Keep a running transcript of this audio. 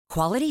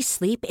Quality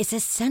sleep is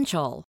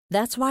essential.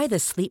 That's why the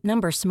Sleep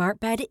Number Smart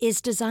Bed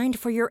is designed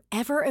for your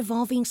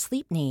ever-evolving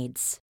sleep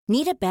needs.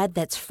 Need a bed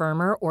that's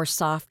firmer or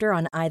softer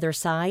on either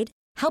side?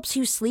 Helps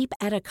you sleep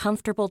at a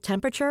comfortable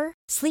temperature?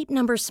 Sleep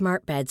Number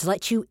Smart Beds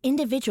let you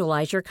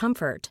individualize your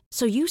comfort,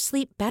 so you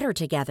sleep better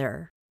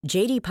together.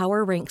 J.D.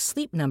 Power ranks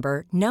Sleep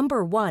Number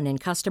number 1 in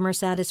customer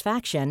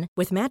satisfaction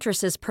with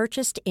mattresses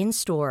purchased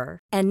in-store.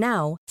 And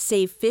now,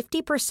 save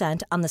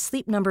 50% on the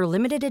Sleep Number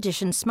Limited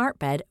Edition Smart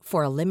Bed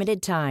for a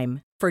limited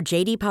time. For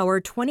J.D. Power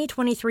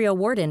 2023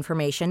 award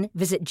information,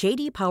 visit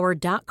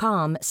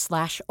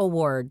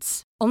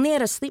jdpower.com/awards. Only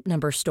at a Sleep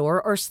Number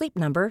store or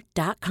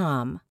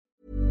sleepnumber.com.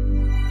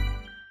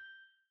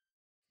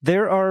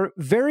 There are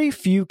very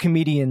few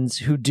comedians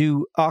who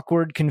do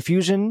awkward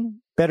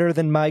confusion better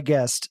than my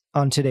guest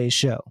on today's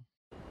show.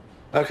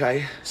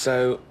 Okay,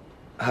 so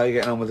how are you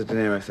getting on with the De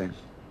Niro thing?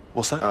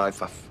 What's that?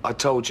 I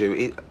told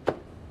you.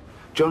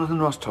 Jonathan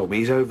Ross told me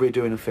he's over here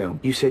doing a film.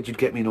 You said you'd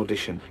get me an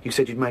audition. You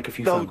said you'd make a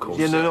few phone calls.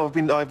 Yeah, no, I've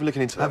been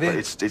looking into that. Have you?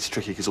 But it's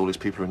tricky because all these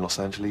people are in Los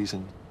Angeles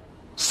and...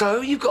 So,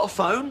 you've got a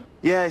phone?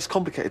 Yeah, it's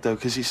complicated though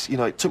because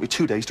it took me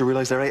 2 days to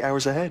realise they're 8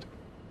 hours ahead.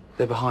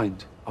 They're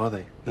behind. Are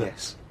they?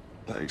 Yes.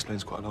 That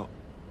explains quite a lot.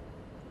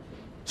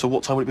 So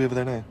what time would it be over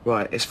there now?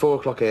 Right, it's 4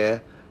 o'clock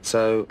here,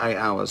 so 8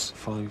 hours.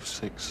 5,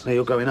 6... No,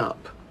 you're going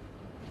up.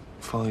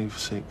 5,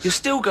 6... You're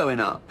still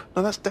going up.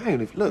 No, that's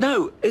down. Look.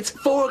 No, it's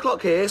 4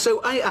 o'clock here, so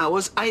 8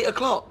 hours, 8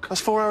 o'clock.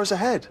 That's 4 hours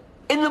ahead.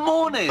 In the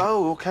morning.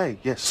 Oh, okay,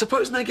 yes.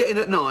 Supposing they get in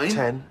at 9.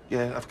 10,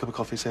 yeah, have a cup of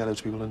coffee, say hello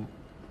to people and...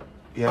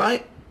 Yeah.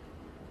 Right?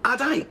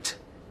 Add 8.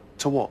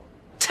 To what?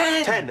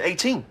 10. 10,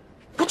 18.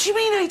 What do you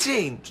mean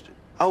 18?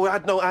 Oh,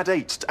 add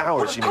 8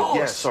 hours, Well, you mean?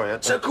 Yeah, sorry.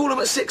 So call them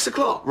at 6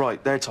 o'clock.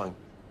 Right, their time.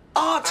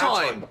 Our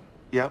time.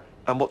 Yeah,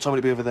 and what time would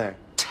it be over there?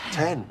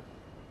 10.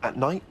 At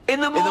night?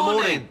 In the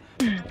morning.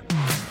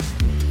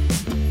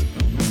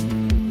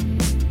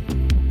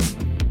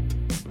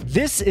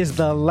 This is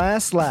The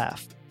Last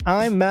Laugh.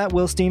 I'm Matt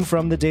Wilstein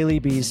from The Daily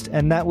Beast,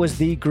 and that was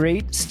the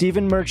great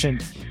Stephen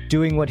Merchant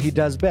doing what he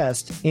does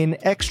best in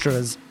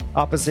Extras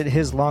opposite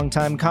his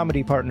longtime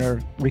comedy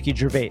partner, Ricky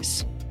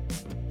Gervais.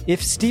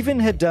 If Stephen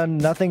had done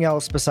nothing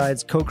else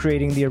besides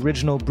co-creating the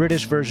original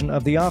British version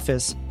of The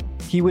Office,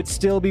 he would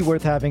still be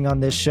worth having on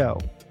this show.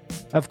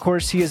 Of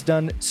course, he has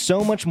done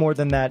so much more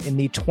than that in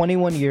the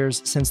 21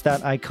 years since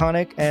that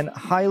iconic and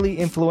highly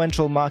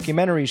influential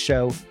mockumentary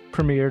show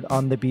premiered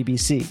on the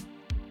BBC.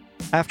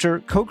 After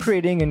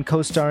co-creating and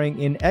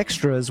co-starring in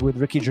Extras with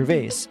Ricky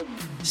Gervais,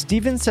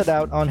 Stephen set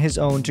out on his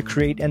own to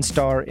create and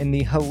star in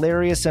the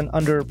hilarious and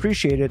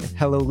underappreciated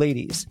Hello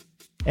Ladies,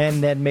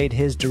 and then made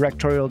his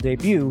directorial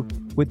debut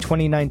with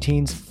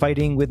 2019's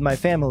Fighting With My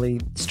Family,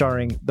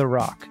 starring The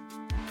Rock.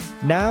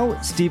 Now,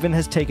 Stephen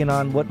has taken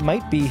on what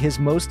might be his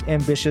most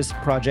ambitious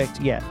project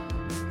yet.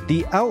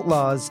 The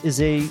Outlaws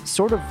is a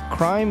sort of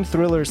crime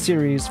thriller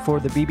series for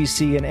the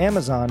BBC and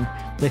Amazon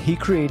that he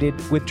created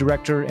with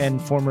director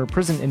and former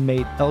prison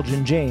inmate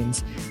Elgin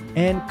James,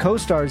 and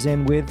co-stars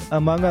in with,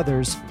 among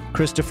others,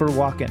 Christopher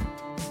Walken.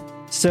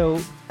 So,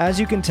 as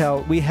you can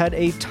tell, we had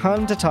a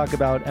ton to talk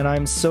about, and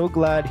I'm so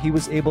glad he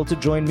was able to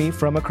join me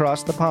from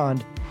across the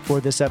pond for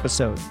this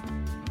episode.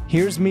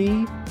 Here's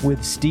me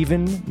with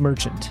Stephen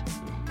Merchant.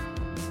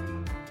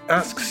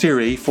 Ask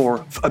Siri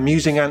for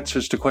amusing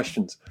answers to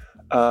questions.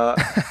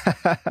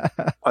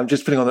 I'm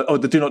just putting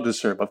on the do not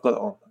disturb. I've got it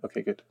on.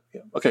 Okay, good.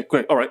 Yeah. Okay,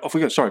 great. All right, off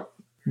we go. Sorry.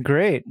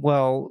 Great.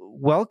 Well,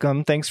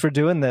 welcome. Thanks for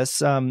doing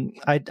this.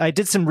 I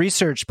did some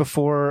research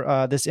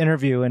before this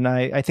interview, and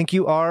I think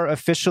you are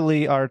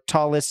officially our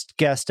tallest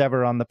guest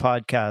ever on the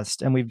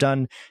podcast, and we've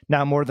done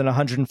now more than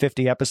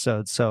 150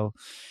 episodes, so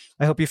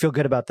I hope you feel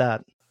good about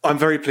that. I'm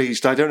very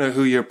pleased. I don't know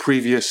who your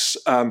previous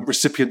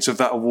recipients of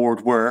that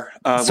award were,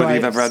 whether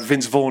you've ever had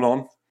Vince Vaughn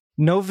on.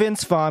 No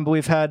Vince Vaughn,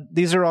 but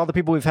these are all the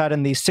people we've had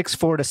in the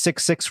 6'4" to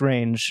 6'6"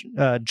 range.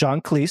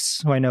 John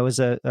Cleese, who I know is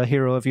a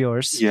hero of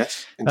yours.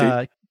 Yes,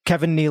 indeed.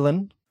 Kevin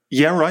Nealon.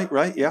 Yeah,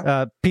 right,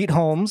 yeah. Pete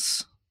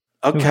Holmes,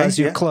 who has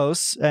you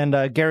close, and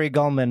Gary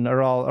Gulman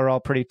are all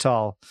pretty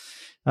tall.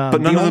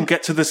 But none of them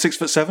get to the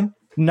 6'7"?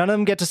 None of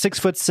them get to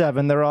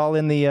 6'7". They're all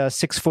in the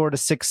 6'4" to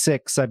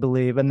 6'6", I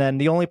believe. And then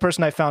the only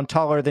person I found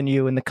taller than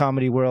you in the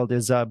comedy world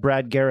is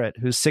Brad Garrett,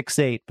 who's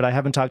 6'8", but I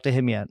haven't talked to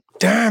him yet.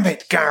 Damn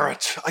it,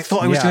 Garrett! I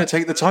thought I was going to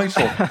take the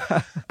title.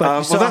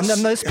 But so on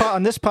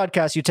this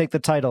podcast, you take the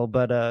title,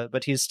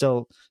 but he's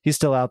still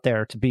out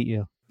there to beat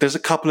you. There's a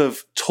couple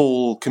of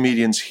tall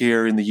comedians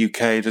here in the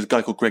UK. There's a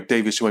guy called Greg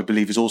Davis, who I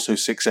believe is also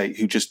 6'8",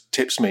 who just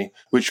tips me,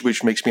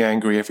 which makes me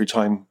angry every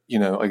time,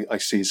 I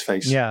see his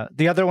face. Yeah.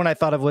 The other one I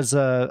thought of was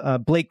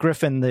Blake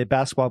Griffin, the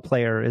basketball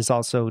player, is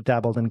also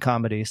dabbled in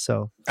comedy.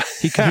 So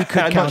he could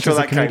count as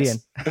a comedian.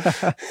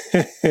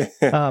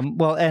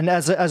 Well, and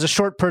as a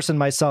short person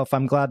myself,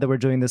 I'm glad that we're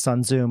doing this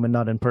on Zoom and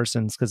not in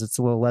person, because it's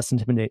a little less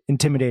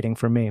intimidating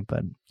for me.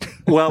 But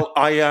well,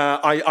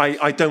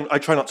 I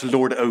try not to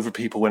lord it over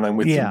people when I'm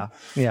with them.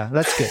 Yeah,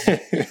 that's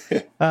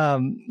good.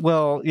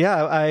 Well,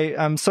 yeah,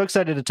 I'm so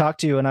excited to talk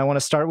to you, and I want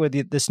to start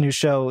with this new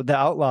show, The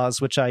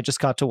Outlaws, which I just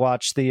got to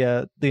watch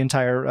the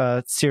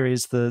entire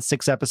series, the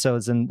 6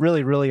 episodes, and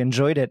really, really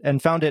enjoyed it,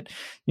 and found it,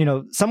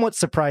 somewhat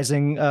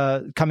surprising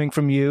coming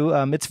from you.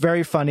 It's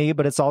very funny,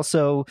 but it's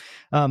also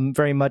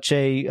very much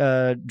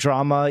a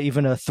drama,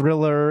 even a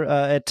thriller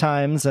at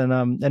times,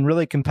 and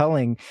really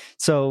compelling.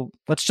 So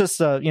let's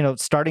just,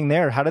 starting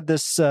there, how did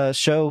this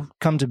show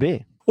come to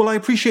be? Well, I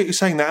appreciate you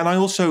saying that, and I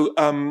also,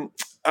 I'm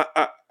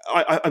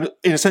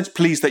in a sense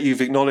pleased that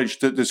you've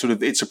acknowledged that the sort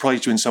of it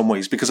surprised you in some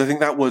ways, because I think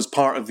that was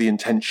part of the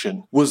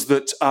intention. Was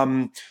that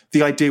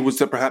the idea was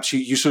that perhaps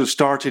you sort of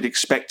started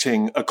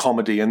expecting a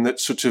comedy, and that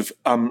sort of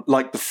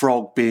like the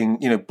frog being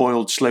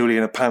boiled slowly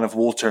in a pan of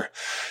water,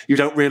 you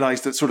don't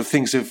realise that sort of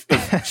things have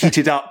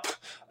heated up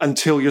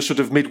until you're sort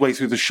of midway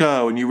through the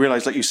show, and you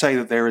realise, like you say,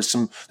 that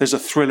there's a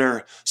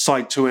thriller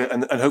side to it,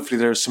 and hopefully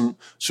there's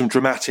some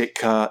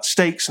dramatic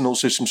stakes, and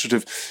also some sort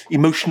of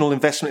emotional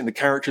investment in the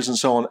characters and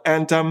so on.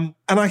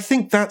 And I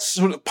think that's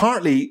sort of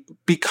partly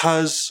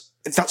because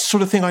that's the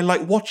sort of thing I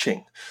like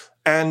watching.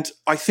 And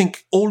I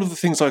think all of the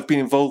things I've been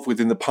involved with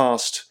in the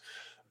past,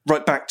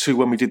 right back to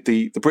when we did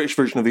the British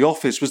version of The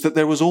Office, was that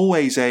there was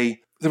always a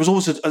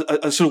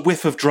sort of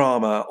whiff of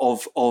drama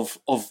of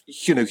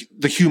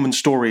the human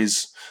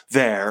stories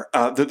there,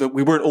 that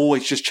we weren't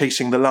always just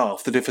chasing the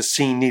laugh, that if a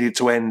scene needed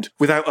to end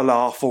without a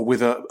laugh or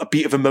with a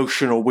beat of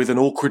emotion or with an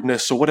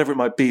awkwardness or whatever it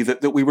might be,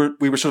 that we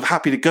were sort of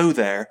happy to go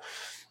there.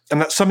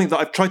 And that's something that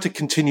I've tried to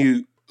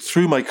continue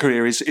through my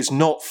career, is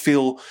not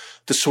feel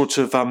the sort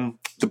of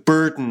the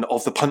burden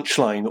of the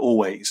punchline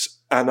always.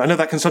 And I know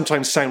that can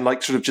sometimes sound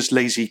like sort of just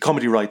lazy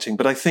comedy writing,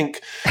 but I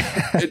think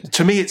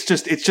to me it's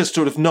just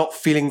sort of not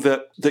feeling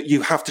that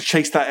you have to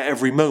chase that at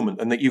every moment,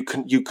 and that you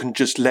can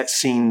just let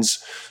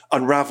scenes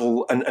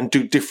unravel and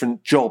do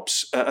different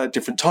jobs at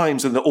different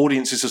times, and the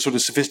audiences are sort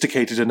of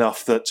sophisticated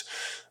enough that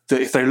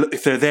if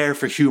they're there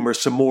for humor,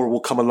 some more will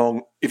come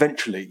along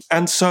eventually.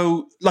 And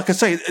so, like I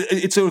say,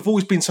 it's sort of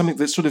always been something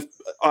that sort of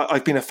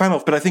I've been a fan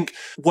of. But I think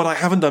what I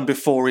haven't done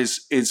before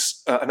is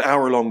an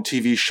hour-long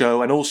TV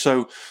show, and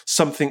also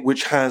something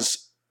which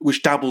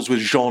dabbles with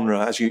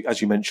genre, as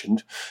you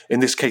mentioned.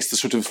 In this case, the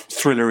sort of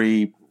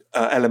thrillery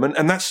element,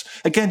 and that's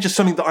again just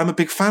something that I'm a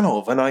big fan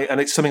of, and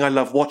it's something I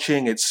love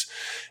watching. It's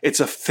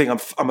a thing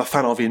I'm a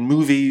fan of in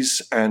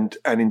movies and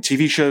in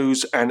TV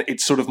shows, and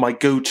it's sort of my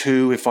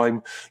go-to if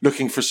I'm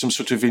looking for some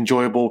sort of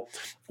enjoyable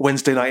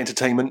Wednesday night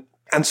entertainment.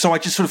 And so I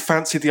just sort of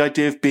fancied the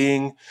idea of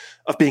being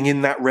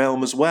in that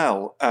realm as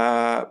well,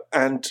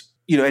 and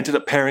ended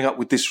up pairing up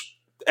with this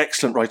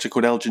excellent writer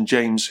called Elgin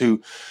James,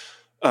 who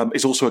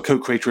is also a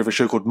co-creator of a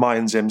show called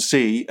Mayans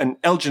MC. And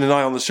Elgin and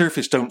I, on the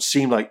surface, don't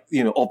seem like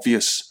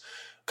obvious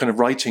kind of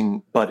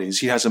writing buddies.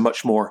 He has a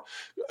much more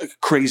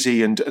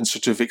crazy and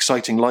sort of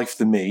exciting life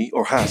than me,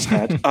 or has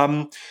had.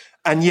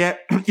 And yet,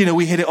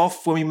 we hit it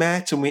off when we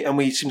met, and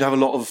we seem to have a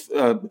lot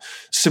of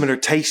similar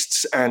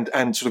tastes and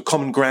sort of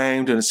common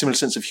ground and a similar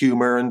sense of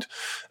humor.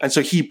 And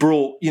so he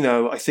brought,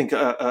 I think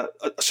a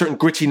certain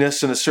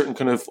grittiness and a certain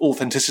kind of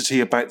authenticity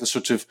about the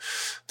sort of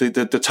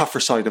the tougher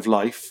side of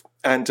life.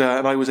 And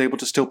I was able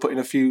to still put in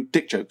a few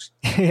dick jokes.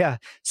 Yeah.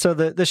 So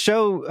the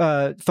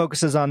show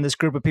focuses on this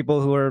group of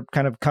people who are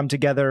kind of come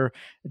together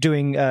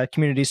doing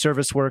community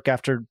service work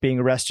after being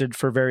arrested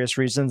for various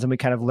reasons, and we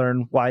kind of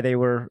learn why they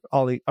were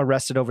all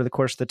arrested over the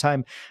course of the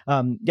time.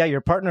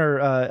 Your partner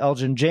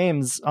Elgin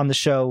James on the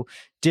show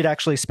did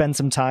actually spend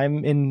some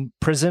time in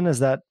prison. Is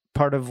that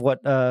part of what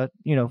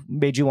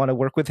made you want to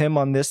work with him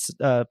on this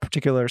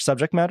particular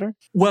subject matter?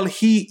 Well,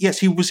 he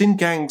was in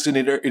gangs in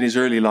his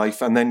early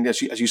life, and then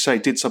as you say,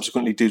 did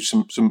subsequently do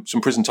some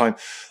prison time.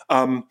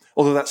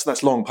 Although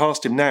that's long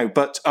past him now.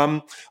 But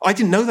I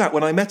didn't know that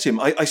when I met him.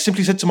 I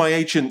simply said to my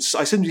agents,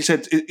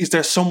 "Is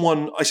there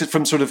someone?" I said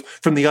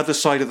from the other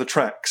side of the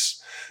tracks,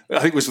 I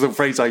think was the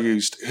phrase I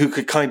used, who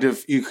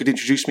you could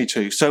introduce me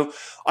to. So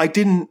I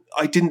didn't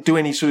do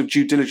any sort of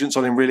due diligence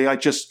on him, really. I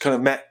just kind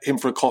of met him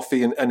for a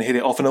coffee and hit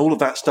it off, and all of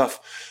that stuff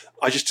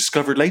I just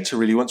discovered later,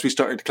 really, once we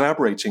started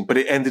collaborating. But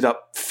it ended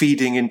up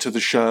feeding into the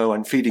show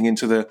and feeding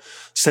into the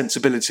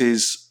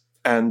sensibilities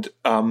and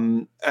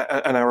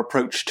our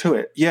approach to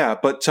it. Yeah,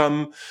 but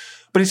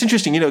it's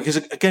interesting, because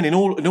again, in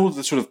all of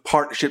the sort of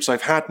partnerships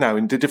I've had now,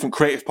 in the different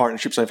creative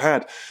partnerships I've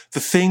had, the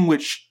thing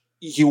which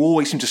you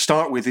always seem to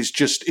start with is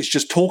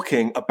just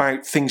talking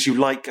about things you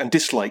like and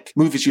dislike,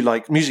 movies you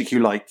like, music you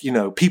like,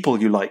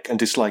 people you like and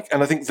dislike.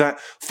 And I think that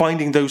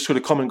finding those sort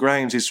of common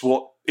grounds is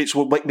what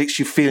makes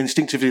you feel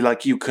instinctively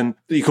like you can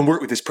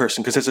work with this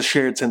person, because there's a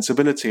shared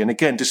sensibility. And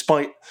again,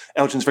 despite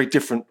Elgin's very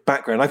different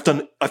background, I've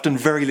done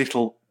very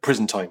little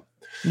prison time.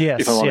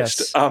 Yes, if I'm honest.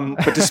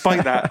 Yes. But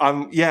despite that,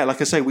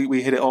 like I say,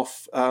 we hit it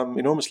off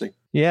enormously.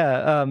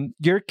 Yeah,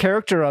 your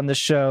character on the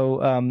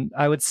show,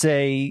 I would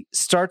say,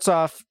 starts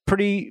off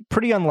pretty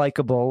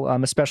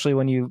unlikable, especially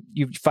when you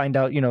find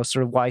out,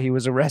 sort of why he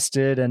was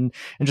arrested and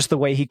just the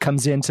way he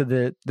comes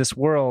into this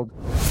world.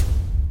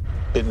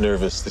 Bit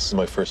nervous. This is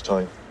my first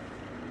time.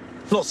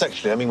 Not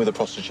sexually. I mean, with a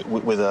prostitute,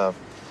 with a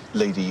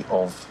lady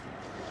of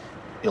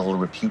ill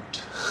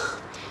repute.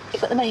 You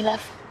got the money,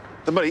 love?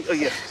 The money? Oh,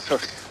 yeah,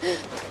 sorry.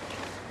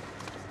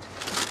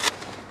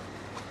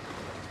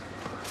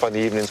 I find the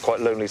evenings quite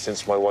lonely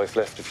since my wife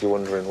left, if you're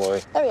wondering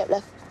why. Hurry up,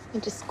 love. I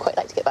just quite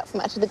like to get back from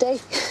Match of the Day.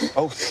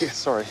 Oh, yeah,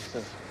 sorry.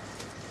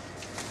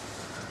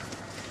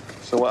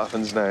 So what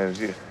happens now?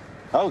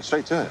 Oh,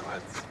 straight to it.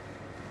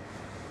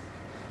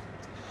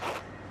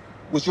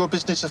 Was your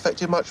business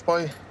affected much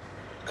by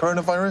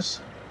coronavirus?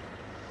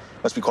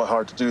 Must be quite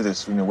hard to do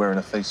this when you're wearing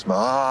a face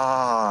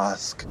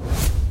mask.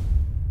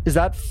 Is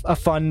that a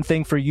fun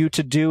thing for you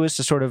to do, is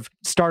to sort of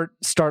start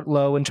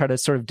low and try to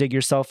sort of dig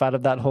yourself out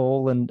of that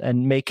hole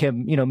and make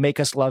him, make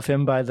us love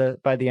him by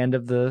the end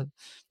of the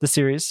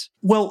series?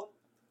 Well,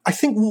 I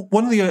think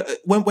one of the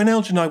when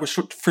Elgin and I were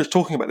first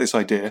talking about this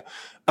idea,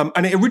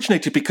 and it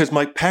originated because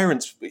my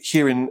parents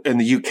here in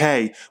the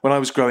UK, when I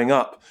was growing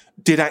up,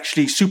 did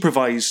actually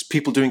supervise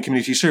people doing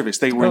community service.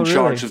 They were in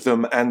charge of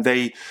them, and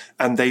they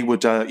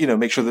would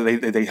make sure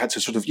that they had to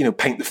sort of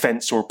paint the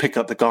fence or pick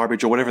up the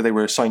garbage or whatever they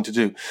were assigned to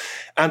do.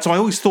 And so I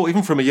always thought,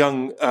 even from a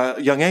young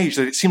age,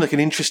 that it seemed like an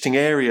interesting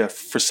area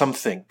for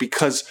something,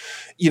 because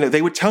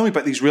they would tell me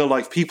about these real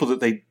life people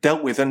that they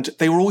dealt with, and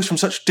they were always from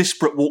such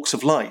disparate walks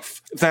of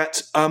life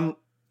that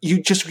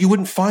you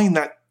wouldn't find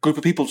that group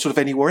of people sort of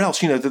anywhere else.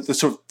 The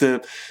sort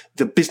of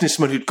the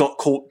businessman who'd got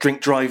caught drink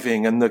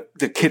driving, and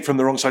the kid from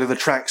the wrong side of the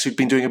tracks who'd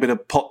been doing a bit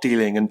of pot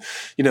dealing, and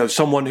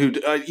someone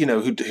who'd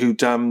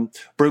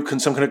broken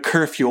some kind of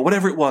curfew or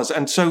whatever it was.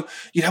 And so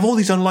you'd have all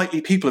these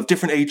unlikely people of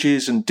different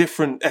ages and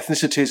different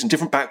ethnicities and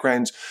different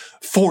backgrounds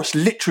forced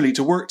literally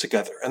to work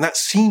together, and that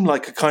seemed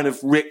like a kind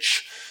of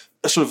rich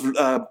sort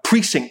of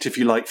precinct, if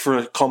you like, for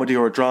a comedy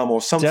or a drama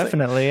or something.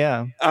 Definitely,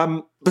 yeah.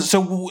 But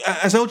so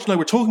as Elgin and I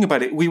were talking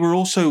about it, we were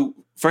also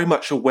very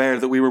much aware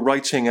that we were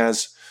writing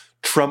as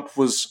Trump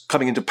was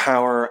coming into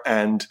power,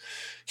 and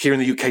here in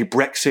the UK,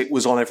 Brexit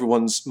was on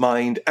everyone's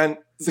mind. And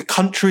the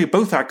country,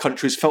 both our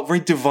countries, felt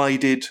very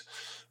divided,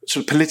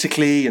 sort of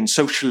politically and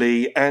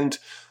socially. And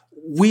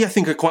we, I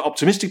think, are quite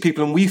optimistic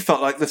people, and we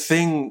felt like the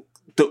thing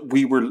that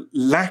we were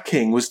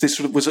lacking was this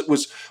sort of was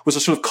a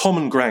sort of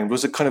common ground,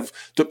 was a kind of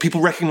that people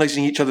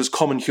recognizing each other's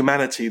common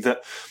humanity,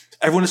 that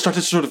everyone has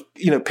started to sort of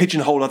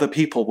pigeonhole other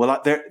people.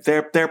 Well,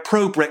 they're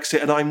pro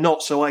Brexit and I'm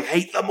not, so I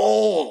hate them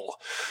all.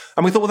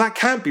 And we thought, well, that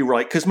can't be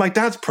right, because my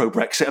dad's pro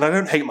Brexit and I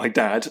don't hate my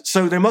dad,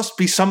 so there must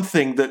be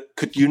something that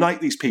could unite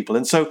these people.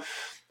 And so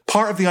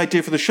part of the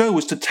idea for the show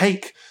was to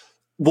take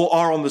what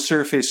are on the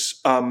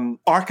surface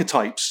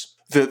archetypes,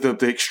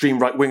 the extreme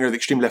right winger, the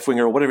extreme left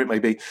winger, or whatever it may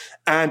be,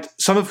 and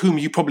some of whom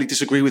you probably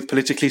disagree with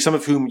politically, some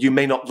of whom you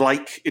may not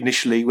like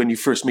initially when you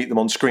first meet them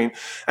on screen.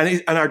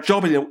 And our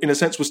job, in a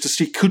sense, was to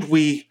see, could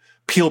we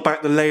peel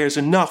back the layers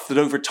enough that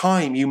over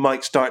time you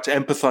might start to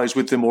empathize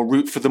with them or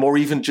root for them, or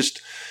even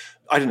just,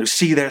 I don't know,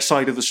 see their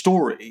side of the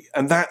story.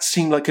 And that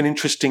seemed like an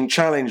interesting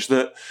challenge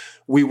that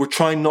we were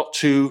trying not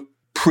to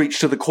preach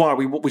to the choir.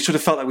 We sort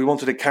of felt like we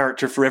wanted a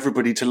character for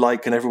everybody to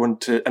like and everyone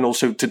to, and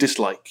also to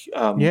dislike.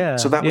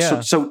 So that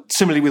was so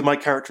similarly with my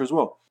character as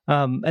well.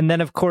 And then,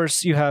 of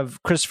course, you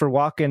have Christopher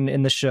Walken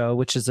in the show,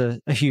 which is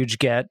a huge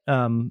get.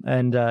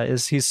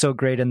 He's so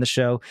great in the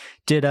show.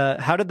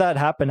 How did that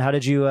happen? How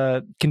did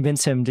you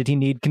convince him? Did he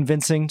need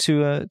convincing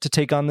to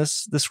take on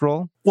this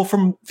role? Well,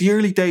 from the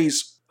early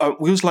days,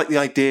 we always liked the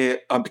idea,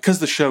 because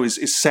the show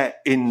is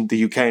set in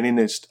the UK and in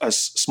a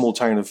small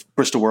town of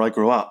Bristol where I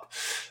grew up.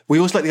 We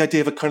always liked the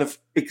idea of a kind of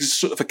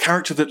sort of a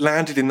character that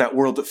landed in that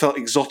world that felt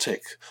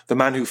exotic, the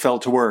man who fell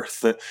to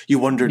earth, that you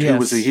wondered who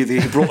was he.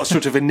 He brought a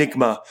sort of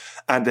enigma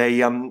and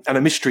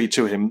a mystery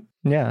to him.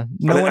 Yeah,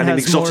 no one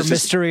has more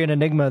mystery and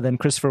enigma than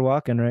Christopher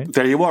Walken, right?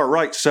 There you are,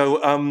 right?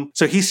 So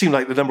he seemed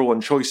like the number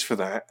one choice for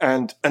that,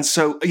 and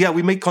so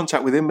we made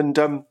contact with him,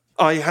 and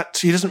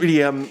he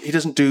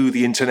doesn't do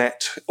the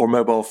internet or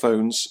mobile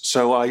phones,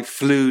 so I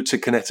flew to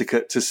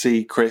Connecticut to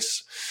see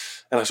Chris,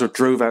 and I sort of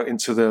drove out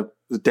into the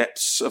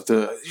depths of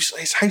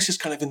his house is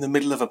kind of in the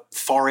middle of a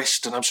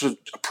forest, and I'm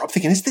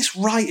thinking, is this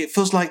right? It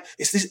feels like,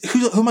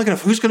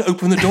 who's going to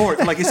open the door?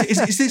 Like, is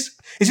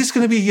this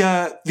going to be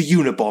the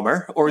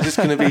Unabomber, or is this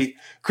going to be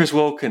Chris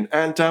Walken?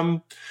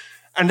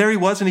 And there he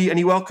was, and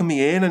he welcomed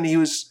me in, and he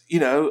was,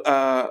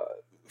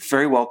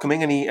 very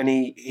welcoming, and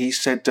he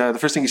said, the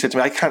first thing he said to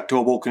me, I can't do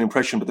a Walken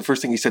impression, but the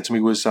first thing he said to me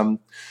was,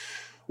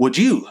 would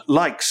you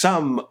like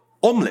some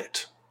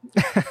omelette?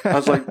 I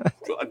was like,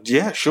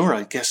 yeah, sure,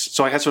 I guess.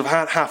 So I had sort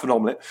of half an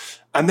omelette,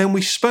 and then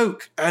we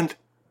spoke, and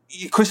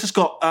Chris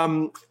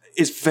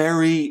is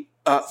very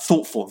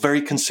thoughtful,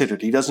 very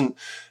considered. He's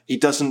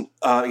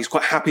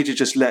quite happy to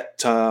just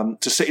to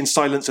sit in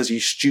silence as he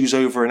stews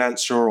over an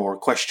answer or a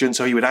question.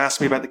 So he would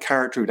ask me about the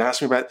character, he would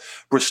ask me about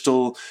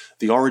Bristol,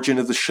 the origin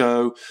of the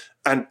show,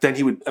 and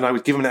then I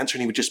would give him an answer,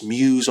 and he would just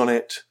muse on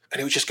it, and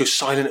he would just go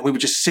silent, and we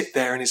would just sit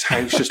there in his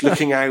house, just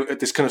looking out at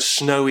this kind of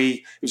snowy,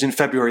 it was in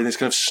February, this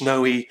kind of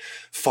snowy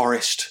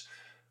forest,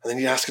 and then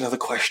he'd ask another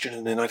question,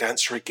 and then I'd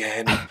answer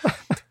again, and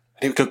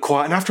he would go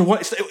quiet, and after a while,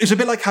 it was a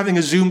bit like having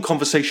a Zoom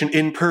conversation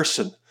in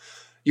person.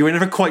 You were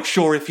never quite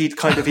sure if he was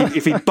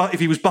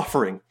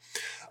buffering.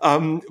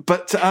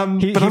 But I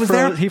was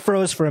there. He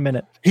froze for a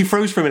minute. He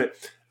froze for a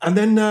minute. And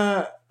then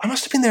I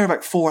must have been there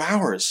about 4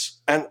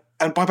 hours. And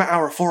by about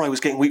hour 4, I was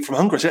getting weak from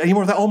hunger. I said, any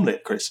more of that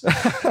omelette, Chris?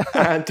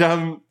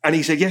 and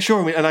he said, yeah,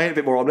 sure. And I ate a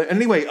bit more omelette. And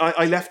anyway,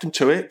 I left him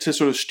to it to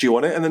sort of stew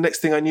on it. And the next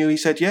thing I knew, he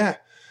said, yeah,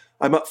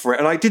 I'm up for it.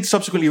 And I did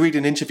subsequently read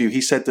an interview.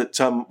 He said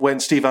that when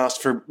Steve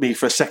asked for me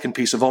for a second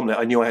piece of omelette,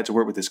 I knew I had to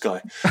work with this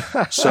guy.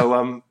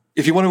 So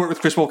if you want to work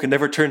with Chris Walken,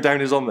 never turn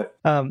down his omelette.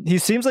 He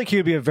seems like he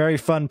would be a very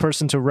fun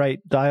person to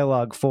write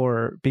dialogue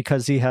for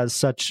because he has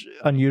such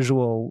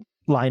unusual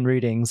line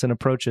readings and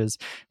approaches.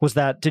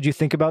 Did you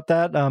think about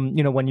that,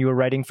 when you were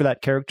writing for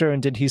that character,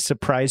 and did he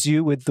surprise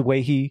you with the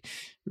way he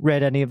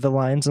read any of the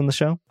lines on the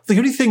show? The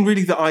only thing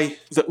really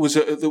that was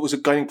a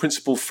guiding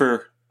principle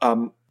for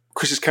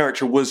Chris's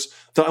character was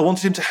that I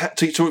wanted him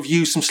to sort of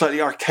use some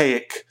slightly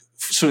archaic,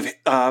 sort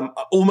of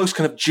almost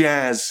kind of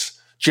jazz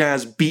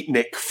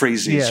beatnik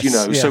phrases,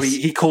 Yes. So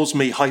he calls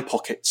me High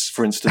Pockets,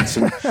 for instance,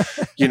 and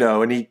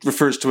and he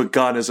refers to a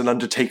gun as an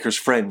undertaker's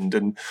friend,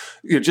 and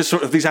just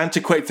sort of these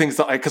antiquated things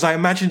because I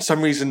imagine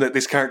some reason that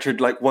this character had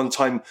like one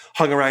time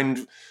hung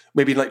around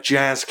maybe like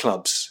jazz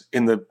clubs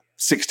in the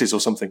 60s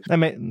or something. I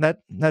mean,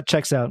 that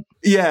checks out.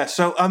 Yeah.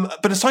 So,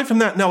 but aside from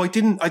that, no, I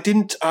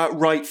didn't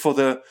write for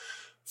the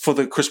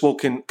Chris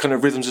Walken kind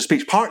of rhythms of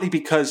speech, partly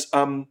because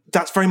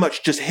that's very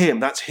much just him.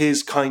 That's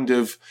his kind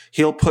of,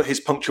 he'll put his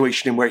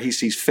punctuation in where he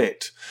sees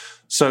fit.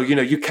 So,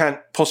 you can't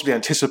possibly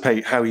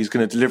anticipate how he's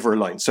going to deliver a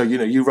line. So,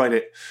 you write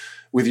it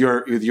with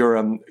your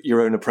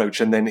own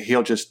approach, and then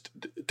he'll just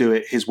do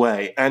it his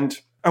way. And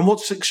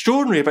what's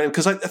extraordinary about it,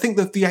 because I think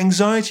that the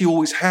anxiety you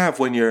always have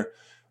when you're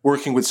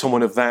working with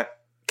someone of that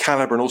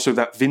caliber and also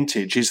that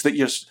vintage is that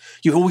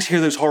you always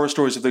hear those horror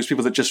stories of those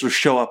people that just sort of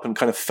show up and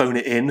kind of phone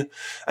it in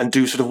and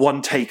do sort of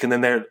one take and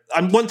then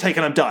I'm one take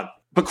and I'm done.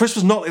 But Chris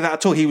was not like that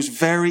at all. He was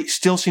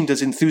still seemed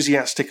as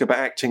enthusiastic about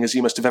acting as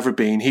he must have ever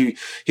been.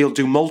 He'll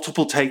do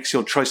multiple takes.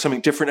 He'll try something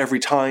different every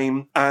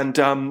time. And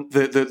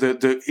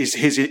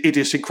his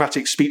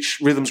idiosyncratic speech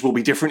rhythms will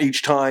be different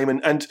each time.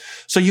 And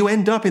so you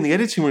end up in the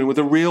editing room with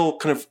a real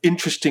kind of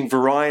interesting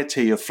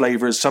variety of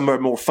flavors. Some are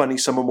more funny,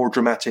 some are more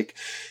dramatic.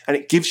 And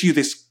it gives you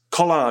this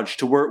collage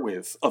to work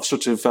with of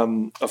sort of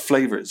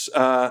flavors.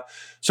 So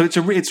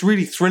it's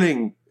really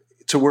thrilling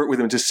to work with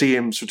him, to see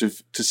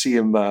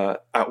him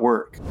at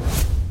work.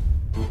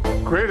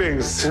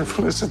 Greetings and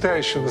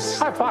felicitations.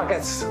 High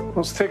Pockets.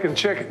 Who's taking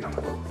chicken?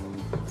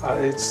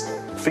 It's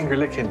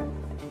finger-licking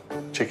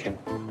chicken.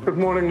 Good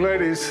morning,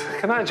 ladies.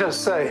 Can I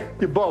just say,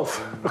 you're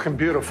both looking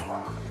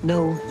beautiful.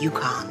 No, you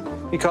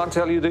can't. He can't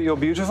tell you that you're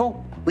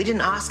beautiful? We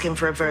didn't ask him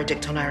for a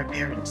verdict on our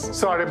appearance.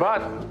 Sorry,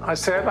 but I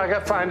said like I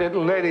find it,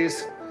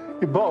 ladies,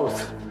 you're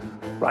both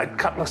right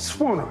couple of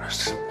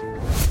swooners.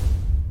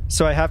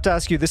 So I have to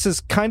ask you, this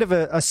is kind of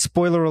a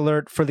spoiler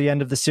alert for the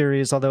end of the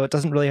series, although it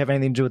doesn't really have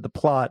anything to do with the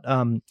plot.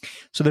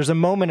 So there's a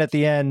moment at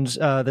the end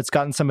that's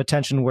gotten some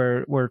attention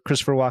where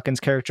Christopher Walken's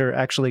character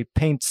actually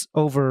paints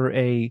over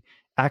a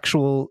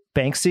actual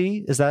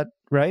Banksy. Is that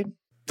right?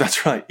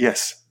 That's right.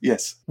 Yes.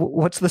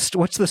 What's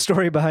the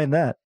story behind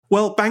that?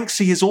 Well,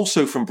 Banksy is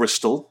also from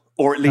Bristol,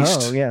 or at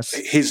least yes.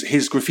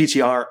 his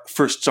graffiti art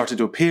first started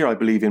to appear, I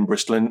believe, in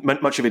Bristol, and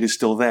much of it is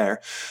still there.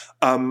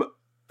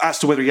 As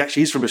to whether he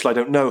actually is from Bristol, I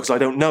don't know, because I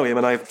don't know him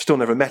and I've still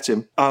never met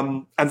him.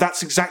 And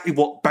that's exactly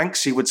what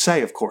Banksy would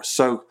say, of course.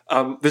 So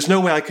there's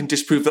no way I can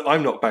disprove that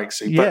I'm not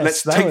Banksy. But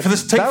let's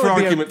take for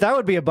argument. That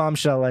would be a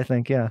bombshell, I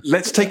think, yeah.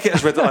 Let's take it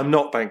as read that I'm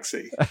not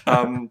Banksy.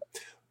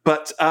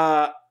 But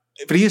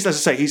he is, as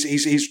I say,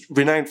 he's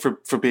renowned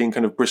for being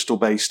kind of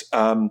Bristol-based.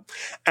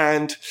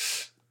 And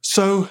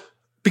so,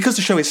 because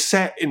the show is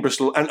set in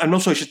Bristol, and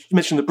also I should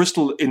mention that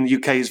Bristol in the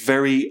UK is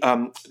very,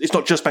 it's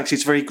not just Banksy,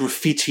 it's a very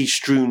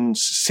graffiti-strewn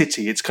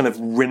city. It's kind of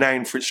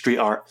renowned for its street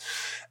art.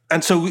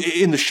 And so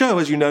in the show,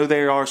 as you know,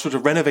 they are sort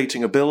of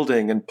renovating a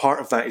building, and part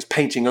of that is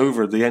painting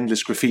over the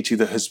endless graffiti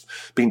that has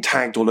been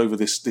tagged all over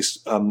this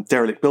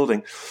derelict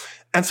building.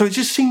 And so it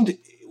just seemed,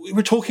 we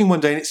were talking one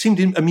day, and it seemed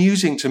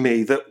amusing to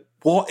me that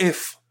what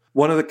if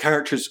one of the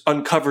characters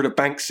uncovered a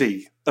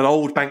Banksy, an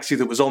old Banksy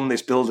that was on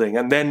this building,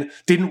 and then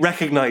didn't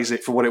recognize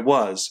it for what it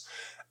was,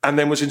 and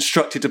then was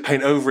instructed to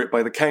paint over it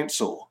by the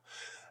council.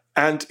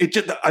 And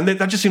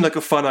that just seemed like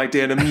a fun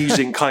idea, an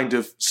amusing kind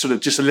of sort of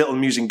just a little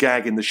amusing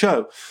gag in the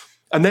show.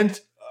 And then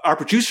our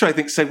producer, I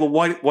think, said, well,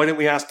 why don't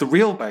we ask the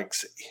real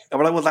Banksy? And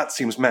we're like, well, that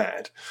seems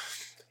mad.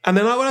 And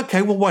then I went,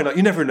 okay, well, why not?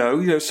 You never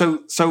know.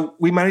 So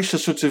we managed to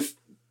sort of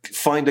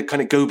find a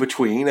kind of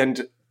go-between,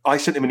 and I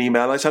sent him an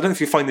email. I said, I don't know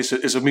if you find this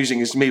as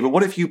amusing as me, but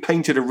what if you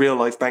painted a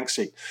real-life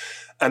Banksy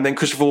and then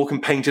Christopher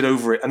Walken painted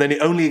over it, and then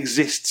it only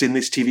exists in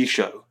this TV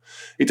show?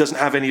 It doesn't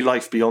have any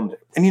life beyond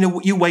it. And,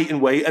 you wait,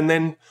 and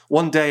then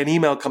one day an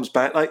email comes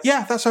back like,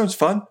 yeah, that sounds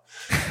fun.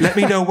 Let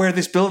me know where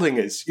this building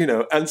is,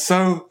 And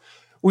so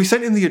we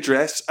sent him the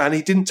address, and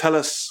he didn't tell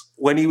us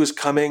when he was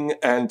coming,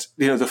 and,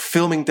 the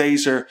filming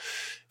days are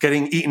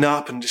getting eaten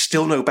up and there's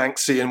still no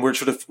Banksy, and we're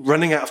sort of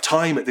running out of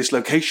time at this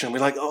location. We're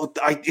like,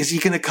 is he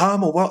going to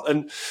come or what?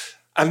 And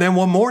And then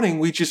one morning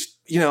we just,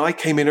 I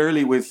came in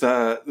early with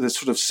the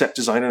sort of set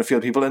designer and a few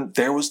other people, and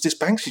there was this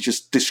Banksy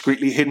just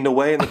discreetly hidden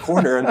away in the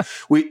corner. And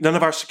none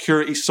of our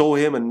security saw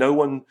him, and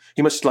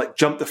he must have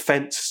jumped the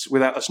fence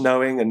without us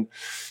knowing, and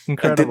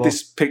did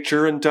this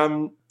picture. And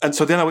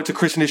so then I went to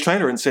Chris and his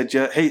trailer and said,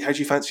 hey, how do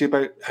you fancy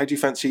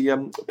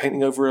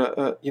painting over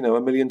a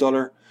 $1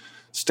 million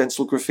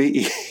stencil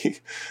graffiti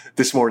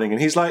this morning?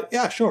 And he's like,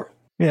 yeah, sure.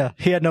 Yeah,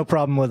 he had no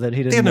problem with it.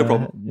 He had no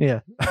problem.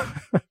 Yeah.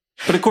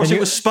 But of course, it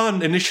was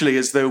spun initially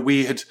as though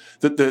we had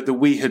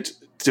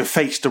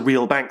defaced a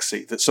real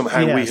Banksy. That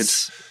somehow we had,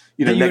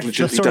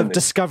 negligently sort done of it.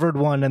 Discovered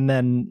one and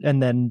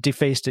then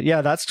defaced it.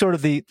 Yeah, that's sort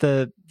of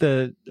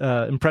the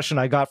impression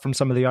I got from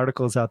some of the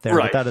articles out there.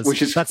 Right, but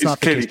which is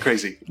not clearly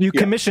crazy. You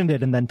commissioned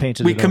it and then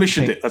painted it. We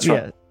commissioned it. That's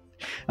right.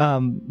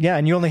 Yeah,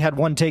 and you only had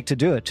one take to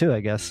do it too,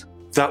 I guess.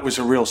 That was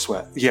a real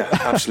sweat. Yeah,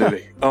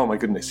 absolutely. Oh my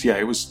goodness. Yeah,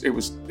 it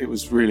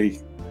was really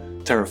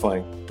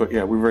terrifying, but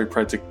yeah, we're very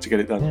proud to get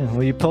it done. Yeah,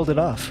 well, you pulled it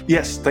off.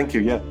 Yes, thank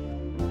you. Yeah.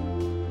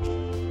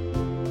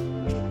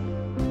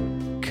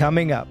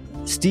 Coming up,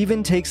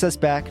 Stephen takes us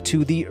back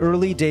to the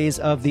early days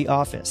of The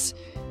Office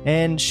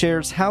and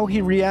shares how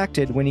he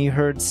reacted when he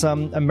heard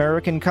some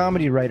American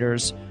comedy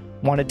writers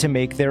wanted to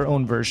make their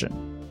own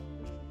version.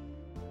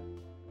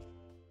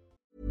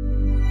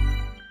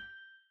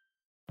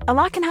 A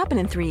lot can happen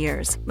in 3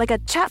 years, like a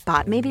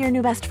chatbot may be your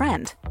new best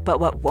friend. But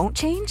what won't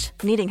change?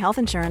 Needing health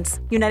insurance.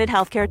 United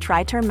Healthcare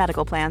Tri-Term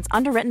Medical Plans,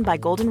 underwritten by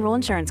Golden Rule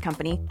Insurance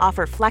Company,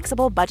 offer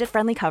flexible,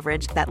 budget-friendly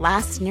coverage that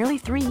lasts nearly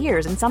 3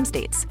 years in some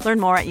states. Learn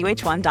more at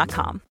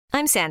uh1.com.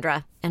 I'm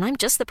Sandra, and I'm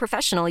just the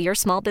professional your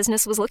small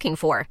business was looking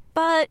for.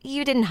 But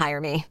you didn't hire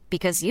me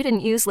because you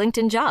didn't use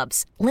LinkedIn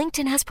Jobs.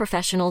 LinkedIn has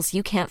professionals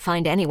you can't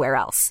find anywhere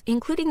else,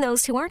 including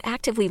those who aren't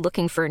actively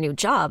looking for a new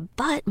job,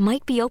 but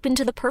might be open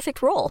to the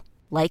perfect role,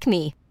 like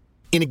me.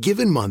 In a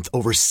given month,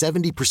 over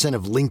 70%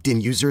 of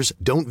LinkedIn users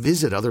don't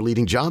visit other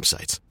leading job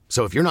sites.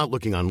 So if you're not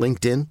looking on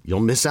LinkedIn, you'll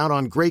miss out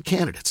on great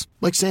candidates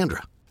like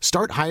Sandra.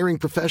 Start hiring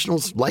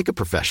professionals like a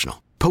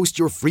professional. Post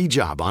your free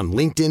job on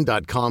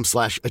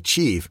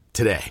linkedin.com/achieve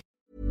today.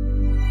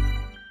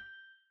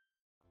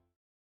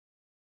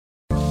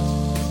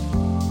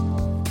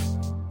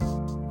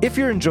 If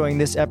you're enjoying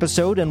this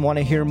episode and want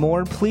to hear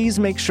more, please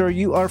make sure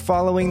you are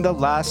following The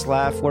Last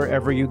Laugh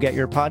wherever you get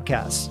your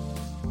podcasts.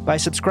 By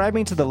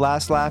subscribing to The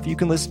Last Laugh, you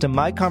can listen to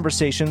my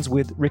conversations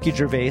with Ricky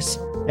Gervais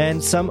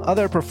and some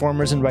other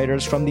performers and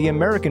writers from the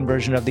American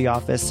version of The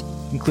Office,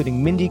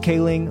 including Mindy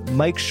Kaling,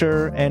 Mike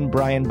Schur, and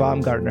Brian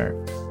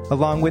Baumgartner,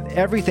 along with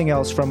everything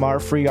else from our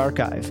free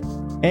archive.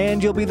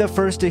 And you'll be the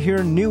first to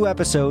hear new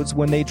episodes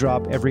when they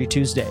drop every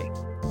Tuesday.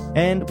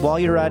 And while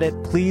you're at it,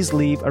 please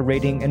leave a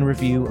rating and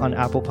review on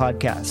Apple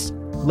Podcasts.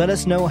 Let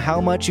us know how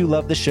much you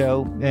love the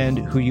show and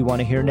who you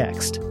want to hear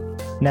next.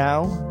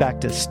 Now, back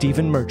to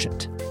Stephen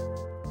Merchant.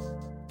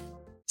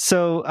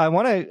 So I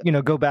want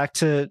to, go back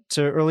to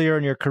earlier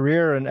in your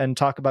career and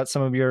talk about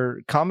some of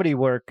your comedy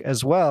work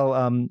as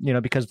well,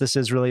 because this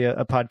is really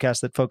a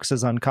podcast that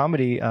focuses on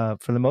comedy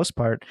for the most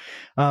part.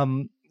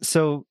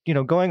 So,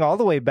 going all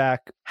the way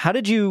back, how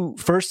did you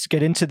first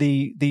get into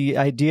the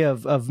idea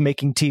of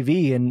making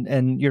TV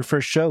and your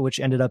first show,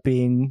 which ended up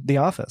being The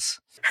Office?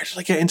 How did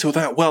I get into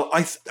that? Well,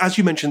 as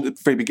you mentioned at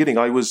the very beginning,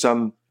 I was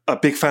a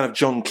big fan of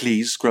John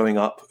Cleese growing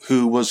up,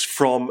 who was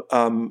from,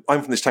 I'm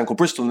from this town called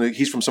Bristol, and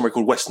he's from somewhere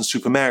called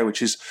Weston-super-Mare,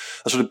 which is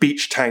a sort of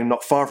beach town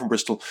not far from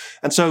Bristol.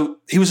 And so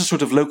he was a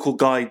sort of local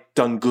guy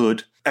done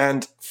good,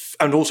 and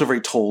also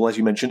very tall, as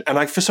you mentioned. And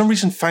I, for some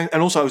reason, I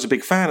was a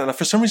big fan, and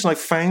for some reason I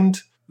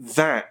found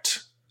that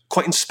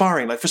quite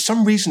inspiring. Like, for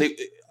some reason,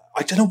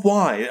 I don't know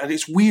why, and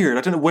it's weird.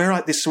 I don't know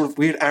where this sort of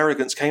weird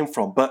arrogance came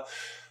from, but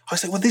I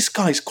was like, well, this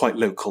guy's quite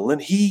local,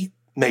 and he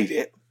made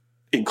it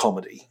in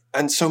comedy.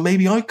 And so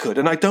maybe I could.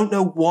 And I don't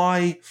know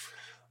why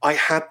I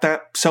had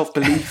that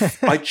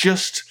self-belief. I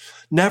just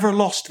never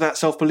lost that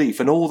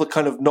self-belief. And all the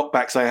kind of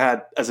knockbacks I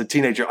had as a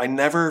teenager, I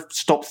never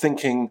stopped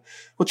thinking,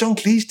 well, John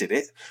Cleese did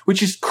it,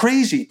 which is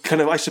crazy,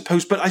 kind of, I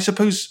suppose. But I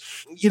suppose,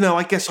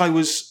 I guess I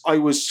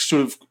was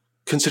sort of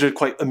considered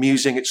quite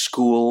amusing at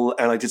school,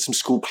 and I did some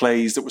school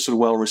plays that were sort of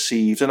well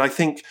received. And I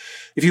think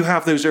if you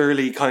have those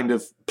early kind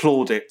of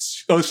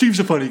plaudits, oh, Steve's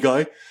a funny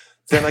guy,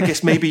 then I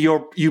guess maybe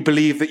you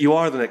believe that you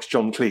are the next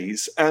John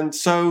Cleese. And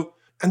so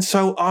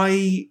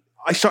I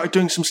started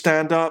doing some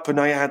stand-up, and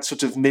I had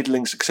sort of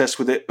middling success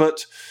with it.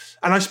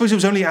 And I suppose it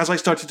was only as I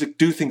started to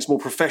do things more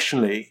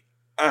professionally,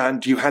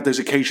 and you had those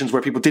occasions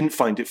where people didn't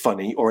find it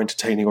funny or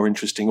entertaining or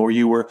interesting, or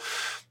you were,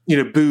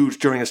 booed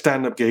during a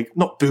stand-up gig.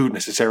 Not booed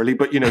necessarily,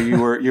 but, you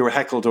were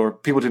heckled or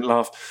people didn't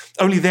laugh.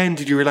 Only then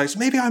did you realize,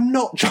 maybe I'm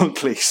not John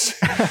Cleese.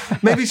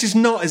 Maybe it's just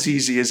not as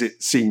easy as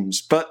it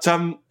seems. But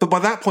by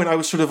that point, I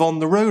was sort of on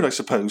the road, I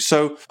suppose.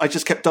 So I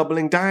just kept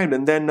doubling down.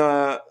 And then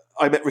I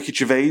met Ricky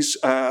Gervais,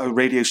 a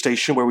radio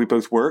station where we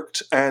both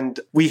worked. And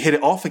we hit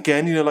it off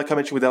again, like I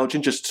mentioned with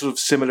Elgin, just sort of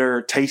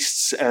similar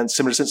tastes and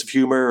similar sense of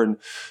humor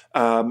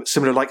and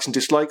similar likes and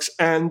dislikes.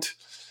 And,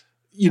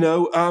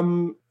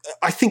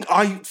 I think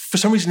for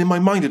some reason in my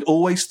mind, had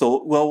always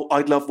thought, well,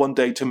 I'd love one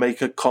day to make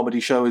a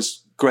comedy show as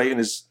great and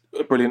as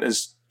brilliant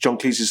as John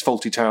Cleese's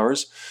Fawlty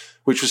Towers,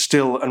 which was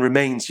still and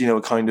remains,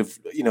 a kind of,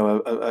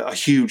 a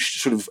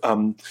huge sort of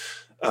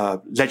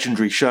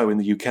legendary show in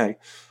the UK.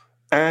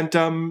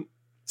 And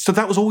so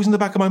that was always in the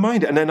back of my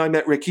mind. And then I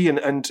met Ricky,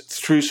 and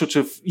through sort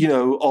of,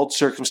 odd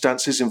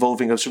circumstances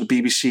involving a sort of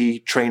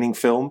BBC training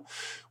film,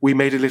 we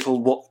made a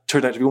little, what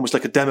turned out to be almost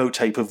like a demo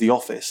tape of The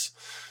Office.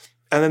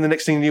 And then the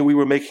next thing you knew, we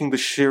were making the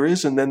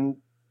series, and then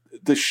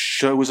the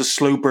show was a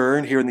slow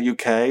burn here in the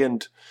UK.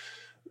 And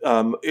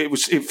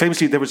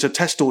famously, there was a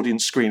test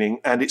audience screening,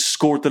 and it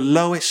scored the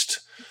lowest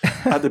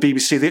at the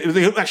BBC.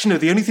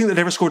 The only thing that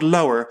ever scored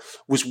lower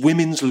was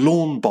women's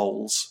lawn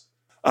bowls,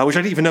 which I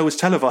didn't even know was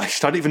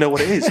televised. I didn't even know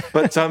what it is.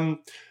 But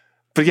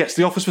yes,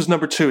 The Office was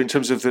number 2 in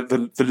terms of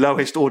the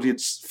lowest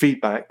audience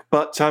feedback.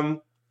 But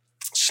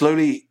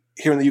slowly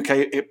here in the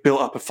UK, it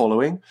built up a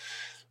following,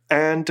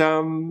 and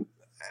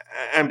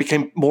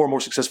became more and more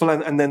successful.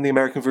 And then the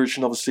American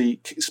version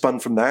obviously spun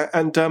from that,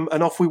 and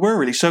off we were,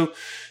 really. So,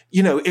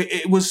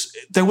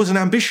 there was an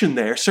ambition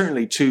there,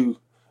 certainly, to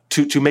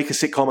make a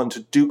sitcom and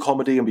to do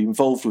comedy and be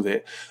involved with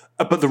it.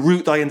 But the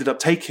route I ended up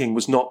taking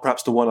was not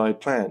perhaps the one I had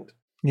planned.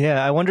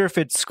 Yeah, I wonder if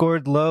it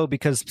scored low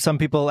because some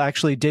people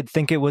actually did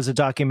think it was a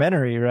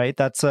documentary, right?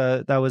 That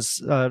was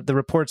the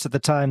reports at the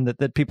time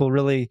that people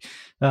really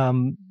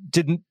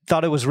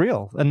thought it was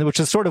real, and which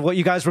is sort of what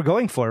you guys were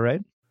going for,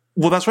 right?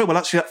 Well, that's right. Well,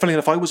 actually, funny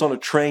enough, I was on a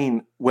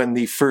train when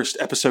the first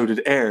episode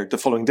had aired the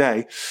following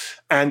day.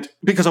 And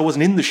because I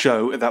wasn't in the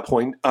show at that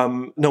point,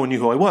 no one knew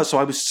who I was. So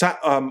I was sat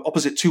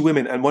opposite 2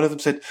 women, and one of them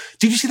said,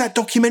 "Did you see that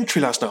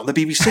documentary last night on the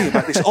BBC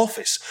about this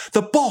office?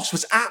 The boss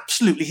was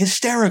absolutely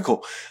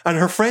hysterical." And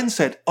her friend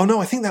said, "Oh,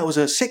 no, I think that was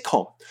a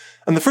sitcom."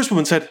 And the first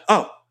woman said,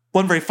 "Oh,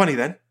 wasn't very funny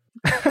then."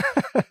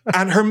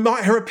 And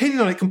her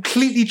opinion on it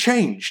completely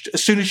changed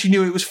as soon as she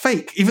knew it was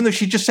fake, even though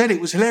she just said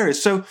it was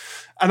hilarious. So,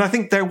 and I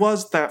think there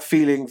was that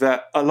feeling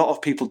that a lot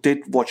of people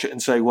did watch it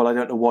and say, "Well, I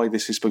don't know why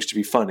this is supposed to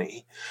be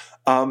funny."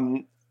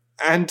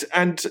 And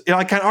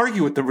I can't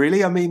argue with them,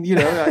 really. I mean,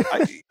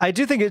 I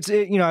do think it's,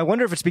 I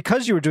wonder if it's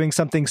because you were doing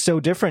something so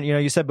different.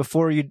 You said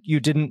before you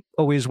didn't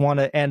always want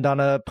to end on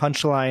a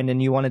punchline,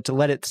 and you wanted to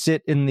let it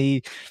sit in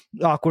the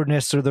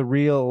awkwardness or the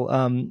real,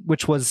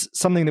 which was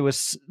something that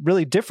was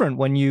really different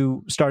when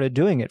you started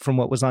doing it from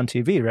what was on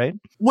TV, right?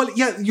 Well,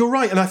 yeah, you're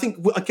right. And I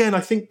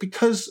think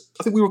because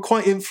we were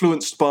quite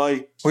influenced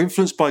by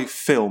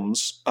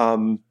films,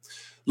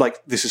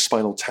 like This Is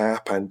Spinal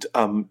Tap, and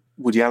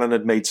Woody Allen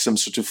had made some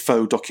sort of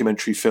faux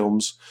documentary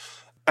films.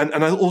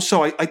 And I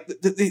also, I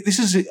don't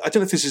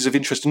know if this is of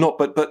interest or not,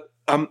 but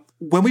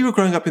when we were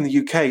growing up in the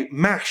UK,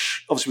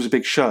 MASH obviously was a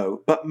big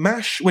show, but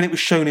MASH, when it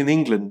was shown in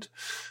England,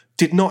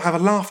 did not have a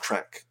laugh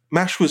track.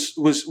 MASH was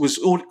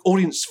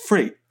audience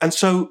free. And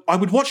so I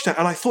would watch that,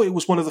 and I thought it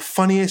was one of the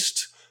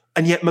funniest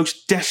and yet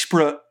most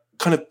desperate,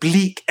 kind of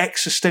bleak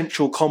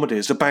existential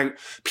comedies about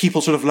people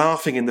sort of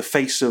laughing in the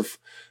face of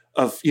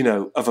a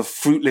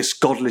fruitless,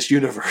 godless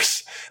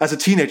universe as a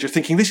teenager,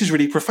 thinking this is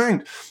really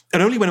profound.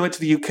 And only when I went to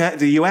the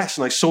US,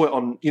 and I saw it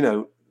on,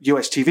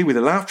 US TV with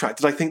a laugh track,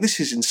 did I think this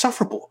is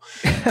insufferable.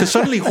 Because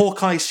suddenly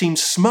Hawkeye seemed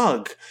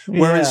smug,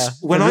 whereas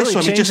when I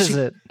saw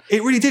him,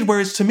 it really did.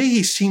 Whereas to me,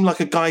 he seemed like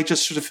a guy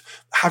just sort of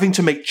having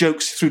to make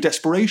jokes through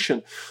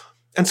desperation.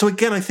 And so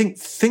again, I think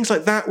things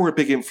like that were a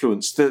big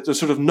influence. The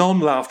sort of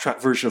non-laugh track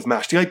version of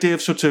MASH, the idea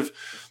of sort of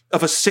a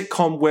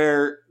sitcom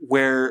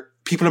where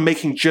people are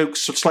making jokes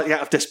sort of slightly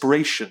out of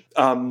desperation.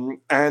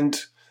 And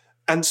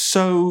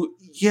so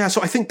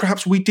I think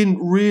perhaps we didn't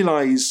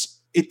realize,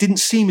 it didn't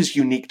seem as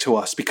unique to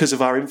us because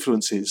of our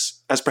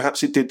influences as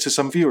perhaps it did to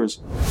some viewers.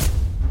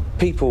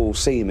 People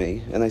see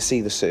me and they see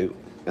the suit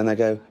and they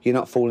go, "You're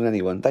not fooling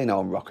anyone." They know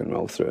I'm rock and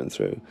roll through and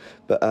through.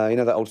 But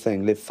that old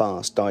thing, live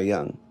fast, die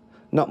young.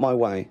 Not my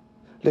way.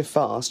 Live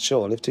fast,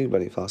 sure, live too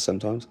bloody fast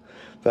sometimes.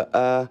 But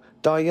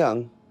die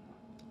young,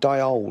 die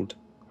old.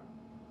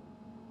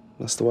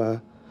 That's the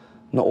way.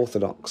 Not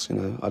orthodox,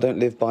 I don't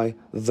live by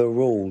the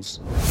rules.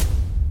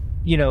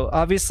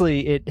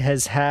 Obviously it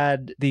has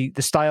had, the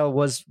style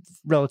was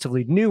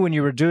relatively new when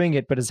you were doing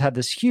it, but has had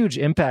this huge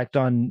impact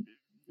on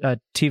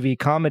TV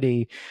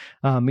comedy,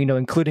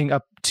 including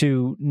up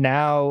to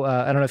now.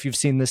 I don't know if you've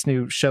seen this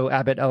new show,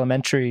 Abbott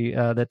Elementary,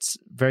 that's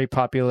very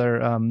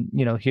popular,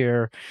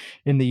 here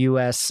in the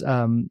US.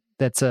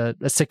 That's a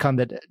sitcom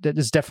that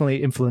is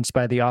definitely influenced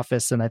by The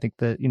Office, and I think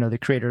the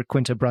creator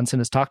Quinta Brunson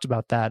has talked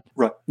about that.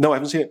 Right? No, I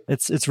haven't seen it.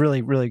 It's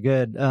really, really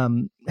good.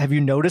 Have you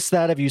noticed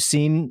that? Have you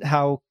seen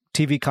how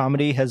TV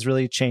comedy has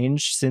really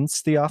changed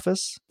since The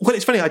Office? Well,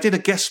 it's funny. I did a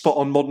guest spot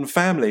on Modern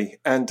Family,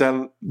 and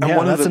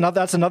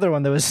that's another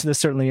one that was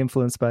certainly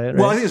influenced by it. Right?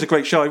 Well, I think it's a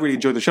great show. I really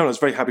enjoyed the show, and I was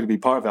very happy to be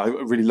part of it.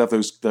 I really love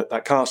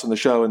that cast and the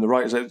show and the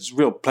writers. It's a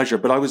real pleasure.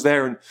 But I was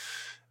there,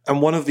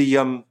 and one of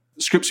the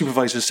script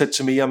supervisor said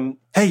to me,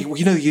 "Hey, well,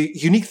 the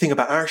unique thing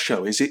about our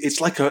show is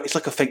it's like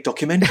a fake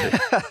documentary."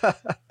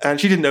 And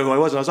she didn't know who I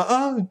was, and I was like,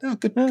 "Oh, no,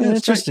 good,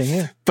 interesting,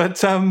 yeah."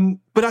 But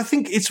I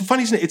think it's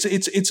funny, isn't it?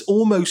 It's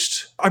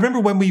almost. I remember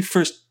when we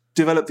first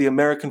developed the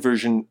American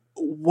version,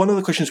 one of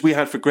the questions we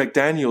had for Greg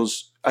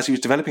Daniels as he was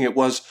developing it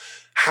was,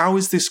 "How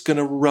is this going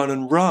to run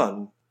and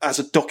run as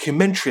a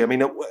documentary. I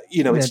mean,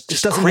 it's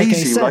just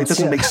crazy, right? It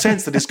doesn't make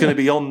sense that it's going to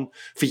be on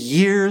for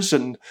years.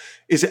 And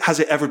has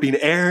it ever been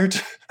aired?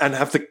 And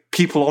have the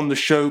people on the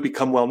show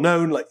become well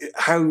known? Like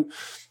how?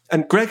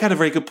 And Greg had a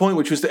very good point,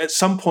 which was that at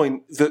some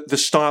point the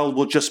style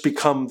will just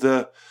become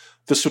the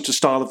sort of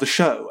style of the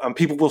show, and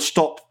people will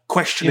stop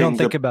questioning. You don't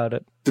think about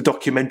it, the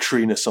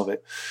documentariness of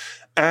it,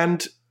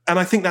 and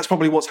I think that's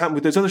probably what's happened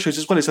with those other shows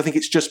as well. Is I think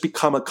it's just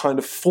become a kind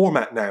of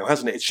format now,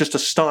 hasn't it? It's just a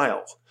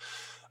style,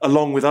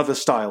 along with other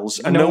styles,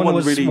 and no one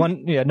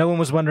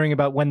was wondering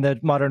about when the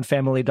Modern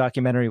Family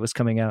documentary was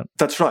coming out.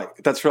 That's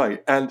right.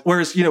 And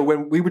whereas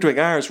when we were doing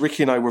ours,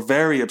 Ricky and I were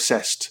very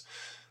obsessed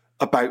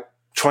about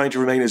trying to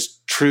remain as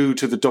true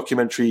to the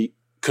documentary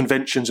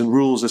conventions and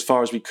rules as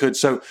far as we could.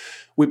 So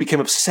we became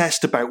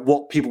obsessed about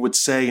what people would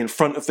say in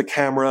front of the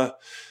camera,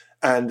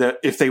 and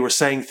if they were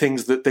saying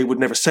things that they would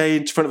never say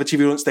in front of a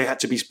TV audience, they had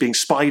to be being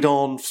spied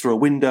on through a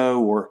window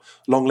or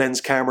long lens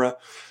camera.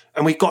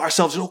 And we got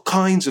ourselves in all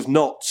kinds of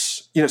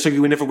knots, so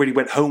we never really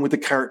went home with the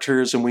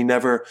characters, and we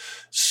never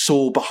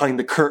saw behind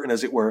the curtain,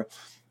 as it were.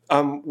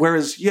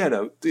 Whereas,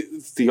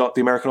 the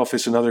American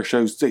Office and other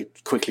shows, they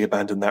quickly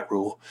abandoned that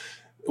rule.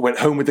 Went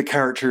home with the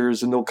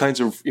characters and all kinds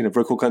of,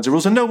 broke all kinds of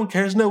rules, and no one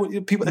cares.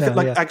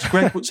 As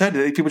Greg said,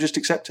 people just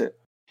accept it.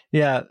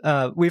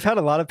 Yeah, we've had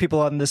a lot of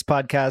people on this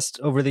podcast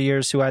over the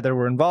years who either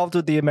were involved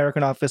with the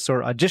American Office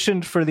or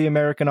auditioned for the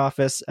American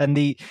Office. And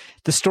the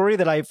story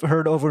that I've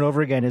heard over and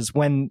over again is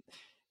when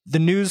the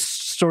news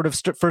sort of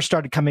first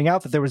started coming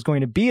out that there was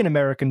going to be an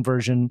American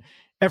version,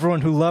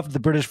 everyone who loved the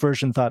British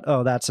version thought,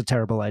 oh, that's a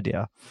terrible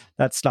idea.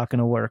 That's not going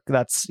to work.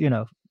 That's,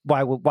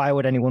 why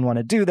would anyone want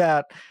to do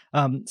that?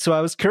 So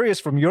I was curious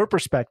from your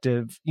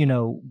perspective,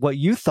 what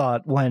you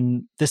thought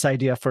when this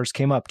idea first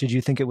came up. Did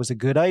you think it was a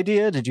good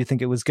idea? Did you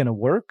think it was going to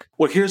work?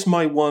 Well, here's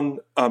my one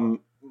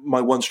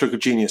stroke of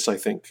genius, I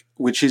think,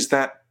 which is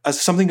that as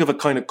something of a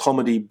kind of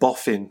comedy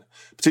boffin,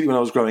 particularly when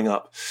I was growing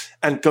up,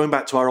 and going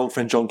back to our old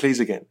friend John Cleese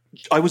again,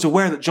 I was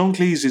aware that John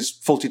Cleese's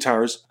Fawlty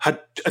Towers had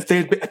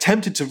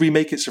attempted to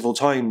remake it several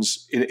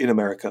times in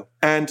America.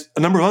 And a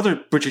number of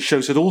other British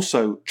shows had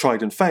also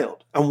tried and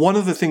failed. And one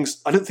of the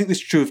things, I don't think this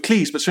is true of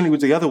Cleese, but certainly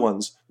with the other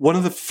ones, one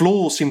of the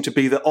flaws seemed to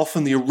be that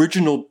often the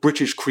original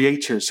British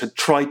creators had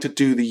tried to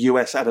do the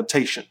US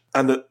adaptation,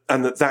 and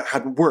that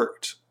hadn't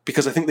worked,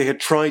 because I think they had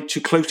tried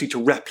too closely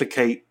to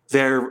replicate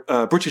their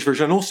British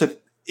version. And also,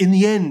 in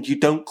the end, you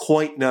don't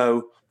quite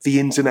know the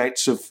ins and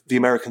outs of the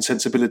American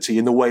sensibility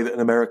in the way that an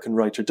American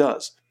writer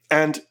does.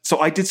 And so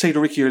I did say to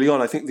Ricky early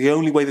on, I think the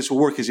only way this will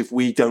work is if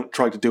we don't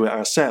try to do it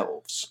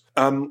ourselves.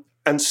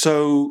 And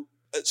so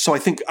I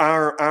think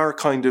our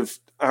kind of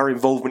our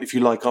involvement, if you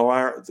like,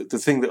 or the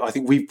thing that I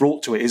think we've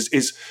brought to it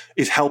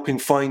is helping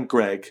find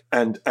Greg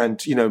and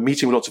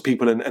meeting with lots of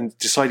people and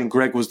deciding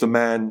Greg was the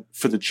man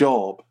for the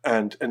job,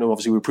 and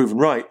obviously we were proven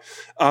right,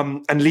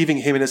 and leaving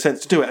him in a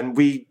sense to do it. And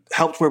we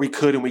helped where we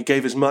could, and we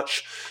gave as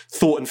much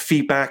thought and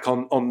feedback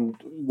on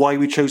why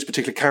we chose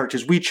particular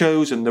characters we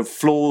chose and the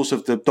flaws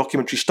of the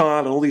documentary style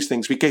and all these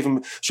things. We gave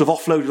them sort of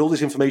offloaded all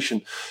this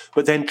information,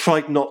 but then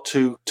tried not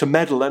to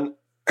meddle.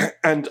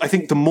 And I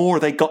think the more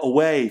they got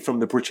away from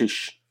the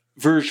British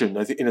version,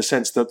 I think, in a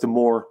sense, that the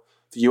more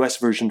the US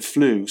version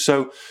flew.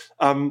 So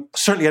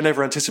certainly I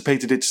never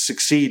anticipated it to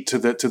succeed to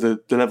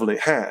the level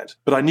it had.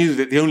 But I knew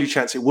that the only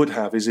chance it would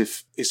have is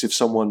if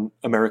someone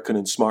American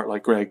and smart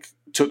like Greg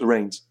took the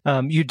reins.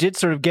 You did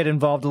sort of get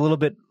involved a little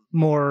bit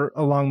more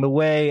along the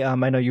way. I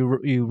know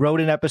you wrote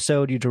an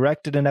episode, you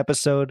directed an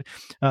episode.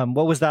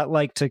 What was that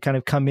like to kind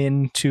of come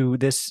into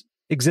this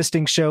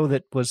existing show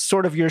that was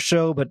sort of your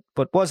show, but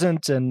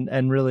wasn't,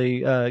 and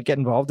really get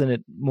involved in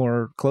it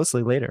more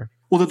closely later?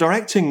 Well, the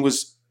directing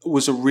was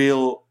a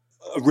real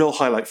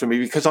highlight for me,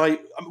 because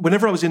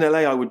whenever I was in LA,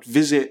 I would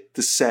visit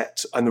the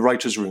set and the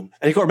writer's room.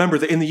 And you've got to remember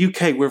that in the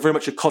UK, we're very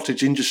much a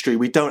cottage industry.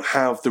 We don't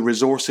have the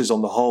resources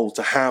on the whole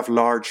to have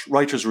large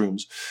writer's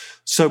rooms.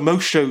 So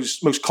most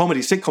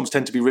comedy sitcoms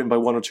tend to be written by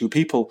one or two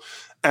people.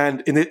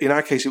 And in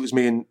our case, it was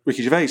me and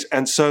Ricky Gervais.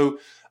 And so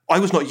I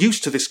was not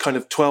used to this kind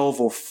of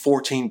 12 or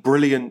 14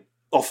 brilliant,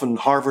 often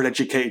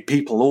Harvard-educated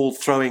people all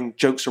throwing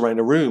jokes around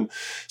a room.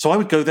 So I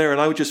would go there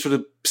and I would just sort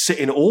of sit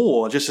in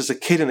awe, just as a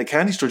kid in a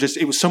candy store.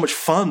 It was so much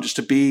fun just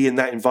to be in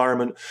that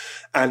environment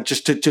and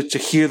just to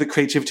hear the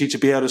creativity, to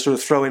be able to sort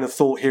of throw in a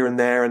thought here and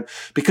there. And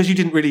because you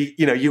didn't really,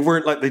 you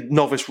weren't like the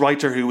novice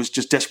writer who was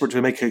just desperate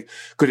to make a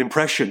good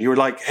impression. You were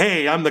like,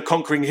 hey, I'm the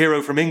conquering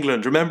hero from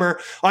England. Remember?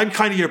 I'm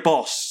kind of your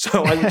boss.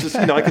 So I would just,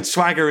 I could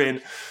swagger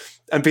in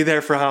and be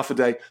there for half a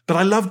day. But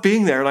I loved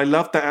being there and I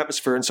loved that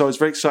atmosphere. And so I was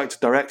very excited to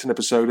direct an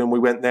episode, and we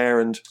went there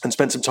and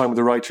spent some time with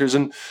the writers.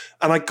 And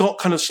I got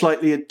kind of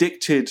slightly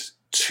addicted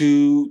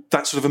to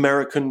that sort of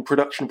American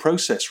production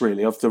process,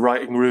 really, of the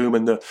writing room,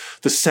 and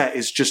the set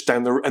is just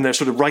down there, and they're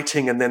sort of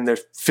writing and then they're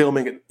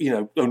filming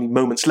it, only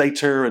moments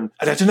later. And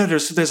I don't know,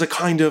 there's a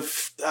kind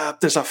of,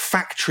 there's a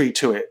factory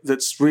to it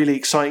that's really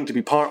exciting to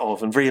be part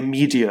of and very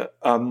immediate.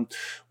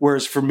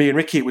 Whereas for me and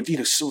Ricky, it would,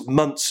 sort of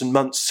months and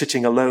months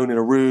sitting alone in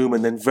a room,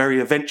 and then very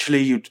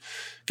eventually you'd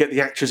get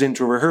the actors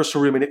into a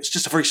rehearsal room, and it was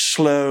just a very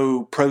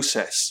slow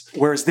process.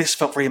 Whereas this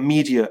felt very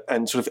immediate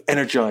and sort of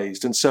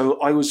energized. And so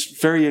I was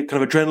very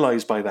kind of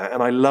adrenalized by that.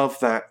 And I love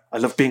that. I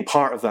love being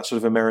part of that sort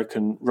of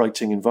American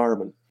writing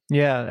environment.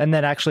 Yeah. And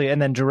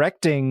then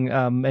directing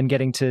and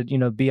getting to,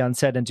 be on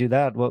set and do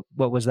that. What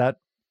was that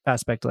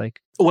aspect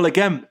like? Well,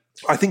 again,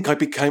 I think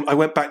I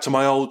went back to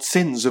my old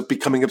sins of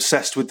becoming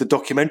obsessed with the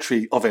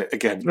documentary of it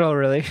again. Oh,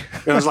 really?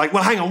 And I was like,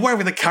 well, hang on, why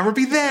would the camera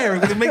be there?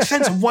 Would it make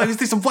sense? And why is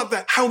this? And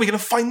how are we going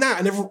to find that?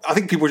 And I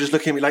think people were just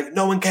looking at me like,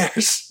 no one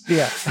cares.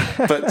 Yeah.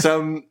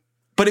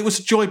 But it was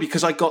a joy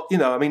because I got,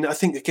 I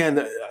think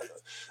again,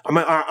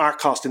 our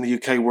cast in the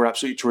UK were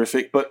absolutely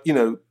terrific, but,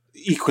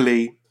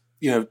 equally,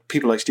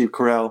 people like Steve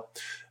Carell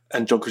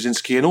and John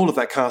Krasinski and all of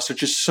that cast are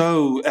just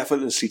so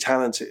effortlessly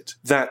talented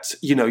that,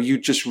 you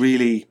just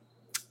really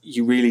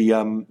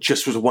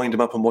just sort of wind them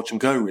up and watch them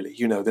go, really.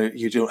 You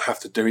don't have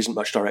to, there isn't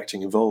much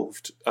directing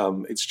involved.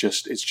 It's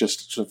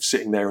just sort of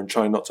sitting there and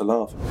trying not to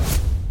laugh.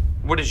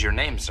 What is your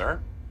name, sir?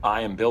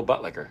 I am Bill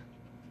Buttlicker.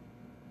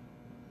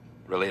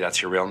 Really,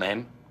 that's your real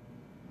name?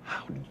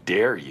 How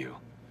dare you?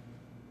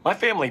 My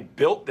family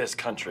built this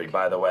country,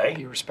 by the way.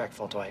 Be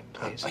respectful, Dwight,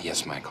 please.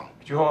 Yes, Michael.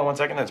 Could you hold on 1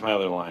 second? That's my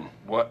other line.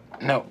 What?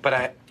 No,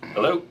 but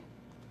Hello?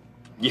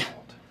 Yeah.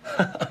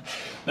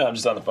 No, I'm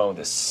just on the phone with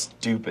this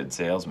stupid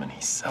salesman.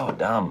 He's so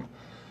dumb.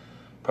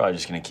 Probably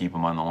just gonna keep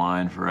him on the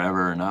line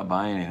forever and not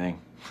buy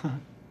anything.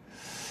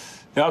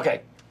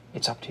 Okay.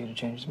 It's up to you to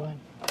change his mind.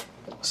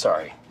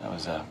 Sorry, that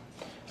was a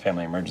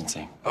family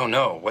emergency. Oh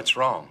no, what's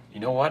wrong? You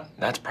know what?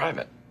 That's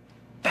private.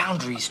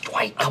 Boundaries,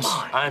 Dwight, come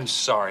on. I'm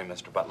sorry,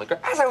 Mr. Buttlicker.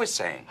 As I was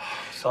saying,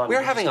 Son,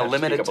 we're having a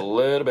limited... Speak up a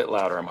little bit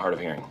louder. I'm hard of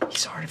hearing.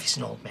 He's hard if he's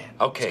an old man.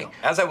 Okay,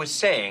 as I was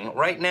saying,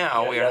 right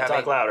now we are having...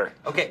 Talk louder.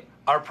 Okay,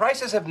 our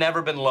prices have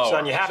never been lower.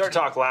 Son, you have to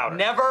talk louder.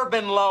 Never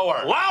been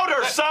lower.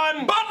 Louder,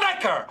 son!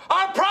 Buttlicker!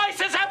 Our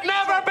prices have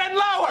never been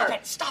lower! Okay,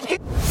 stop it.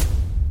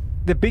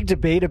 The big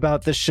debate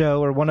about the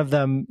show, or one of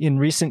them in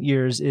recent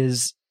years,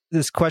 is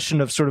this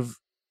question of sort of,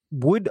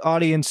 would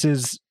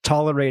audiences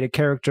tolerate a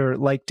character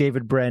like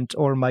David Brent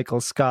or Michael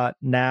Scott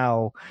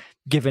now,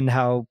 given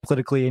how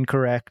politically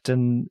incorrect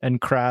and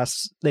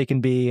crass they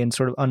can be and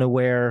sort of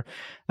unaware?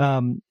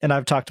 And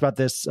I've talked about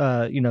this,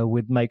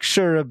 with Mike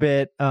Schur a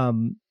bit.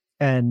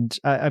 And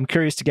I'm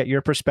curious to get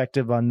your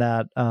perspective on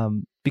that,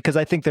 because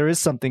I think there is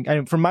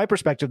something, from my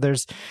perspective,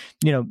 there's,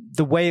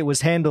 the way it was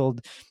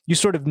handled, you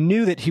sort of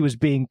knew that he was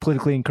being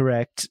politically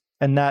incorrect,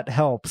 and that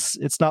helps.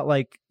 It's not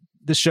like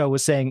the show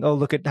was saying, oh,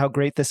 look at how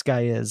great this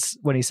guy is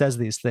when he says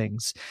these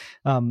things.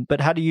 But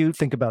how do you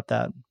think about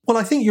that? Well,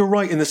 I think you're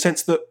right in the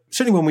sense that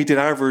certainly when we did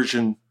our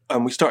version,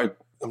 we started,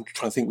 I'm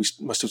trying to think,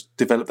 we must have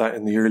developed that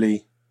in the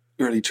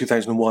early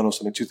 2001 or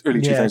something,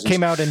 early 2000s. It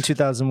came out in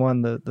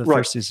 2001, the right.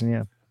 First season,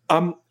 yeah.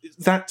 At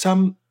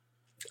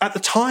the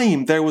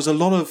time, there was a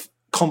lot of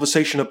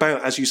conversation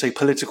about, as you say,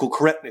 political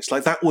correctness.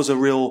 Like that was a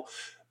real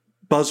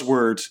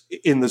buzzword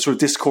in the sort of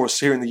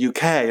discourse here in the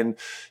UK, and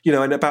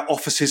about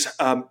offices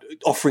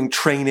offering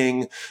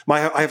training. I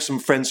have some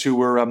friends who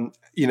were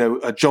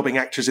jobbing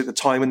actors at the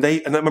time, and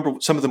I remember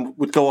some of them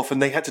would go off and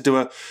they had to do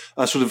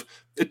a sort of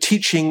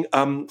teaching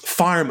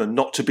firemen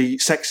not to be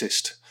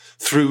sexist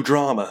through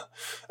drama.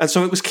 And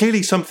so it was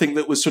clearly something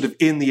that was sort of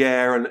in the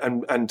air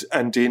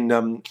and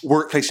in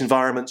workplace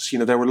environments.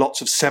 There were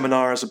lots of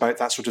seminars about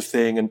that sort of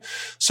thing, and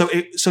so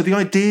the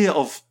idea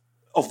of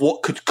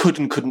what could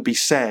and couldn't be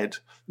said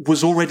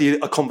was already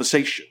a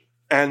conversation.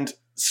 And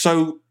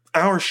so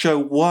our show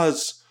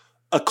was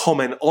a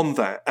comment on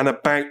that and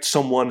about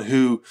someone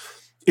who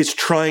is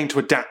trying to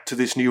adapt to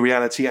this new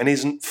reality and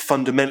isn't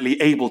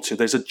fundamentally able to.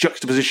 There's a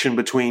juxtaposition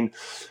between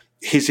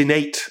his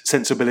innate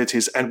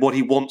sensibilities and what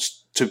he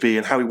wants to be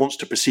and how he wants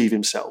to perceive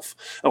himself,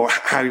 or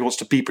how he wants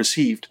to be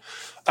perceived.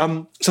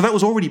 So that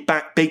was already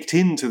baked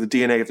into the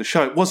DNA of the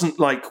show. It wasn't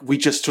like we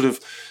just sort of,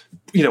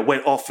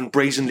 went off and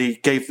brazenly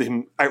gave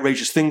him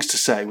outrageous things to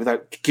say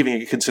without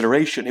giving it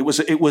consideration. It was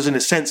in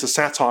a sense a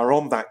satire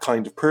on that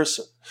kind of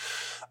person.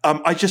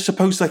 I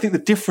think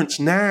the difference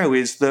now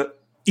is that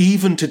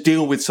even to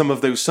deal with some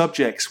of those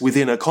subjects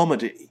within a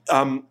comedy,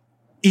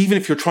 even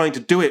if you're trying to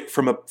do it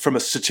from a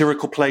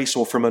satirical place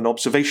or from an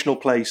observational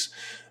place,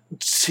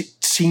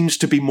 seems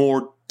to be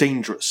more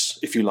dangerous,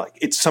 if you like.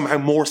 It's somehow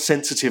more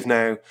sensitive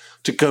now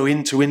to go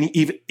into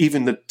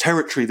even the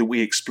territory that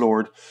we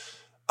explored,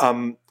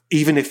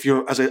 even if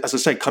you're, as I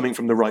say, coming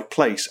from the right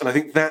place. And I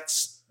think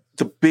that's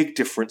the big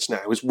difference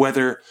now, is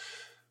whether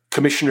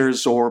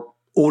commissioners or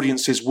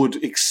audiences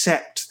would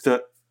accept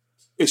that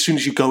as soon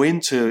as you go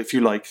into, if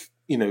you like,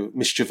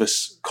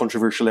 mischievous,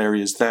 controversial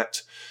areas,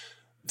 that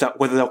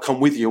whether they'll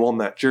come with you on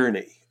that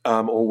journey,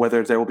 or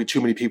whether there will be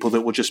too many people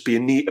that will just be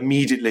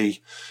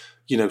immediately,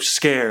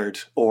 scared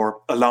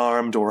or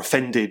alarmed or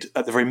offended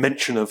at the very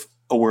mention of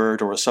a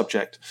word or a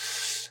subject.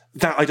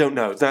 That I don't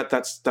know.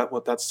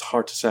 That's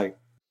hard to say.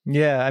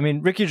 Yeah, I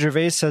mean, Ricky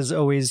Gervais has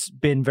always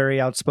been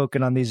very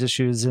outspoken on these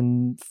issues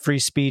and free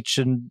speech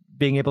and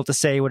being able to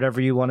say whatever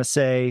you want to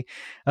say.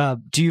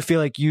 Do you feel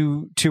like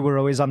you two were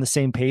always on the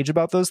same page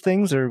about those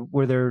things, or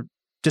were there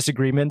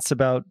disagreements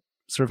about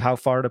sort of how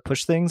far to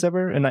push things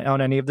ever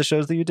on any of the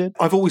shows that you did?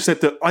 I've always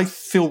said that I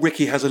feel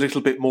Ricky has a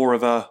little bit more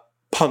of a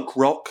punk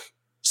rock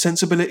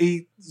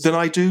sensibility than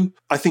I do.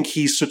 I think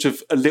he's sort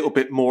of a little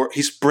bit more,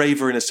 he's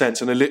braver in a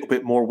sense and a little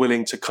bit more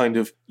willing to kind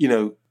of,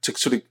 to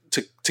sort of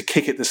to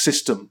kick at the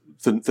system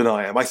than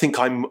I am. I think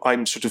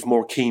I'm sort of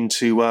more keen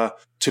to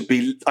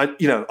be,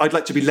 I'd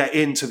like to be let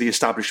into the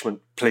establishment,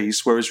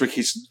 please, whereas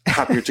Ricky's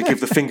happier to give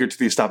the finger to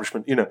the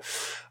establishment.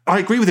 I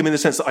agree with him in the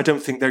sense that I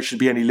don't think there should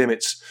be any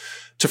limits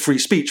to free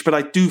speech, but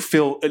I do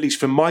feel, at least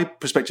from my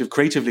perspective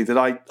creatively, that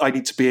I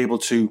need to be able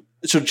to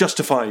sort of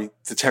justify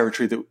the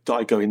territory that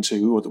I go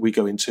into or that we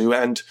go into.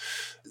 And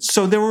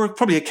so there were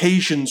probably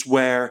occasions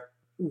where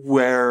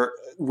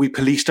we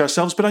policed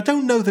ourselves, but I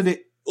don't know that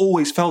it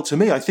always fell to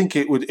me. I think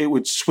it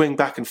would swing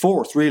back and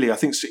forth, really. I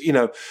think,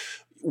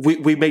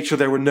 we made sure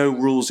there were no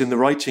rules in the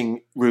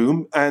writing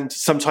room, and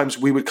sometimes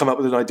we would come up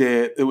with an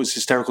idea that was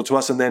hysterical to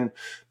us, and then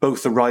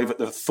both arrive at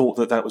the thought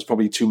that was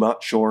probably too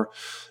much or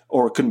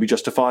couldn't be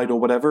justified or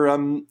whatever.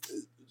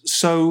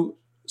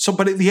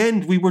 But at the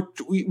end, we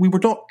were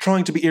not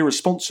trying to be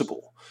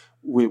irresponsible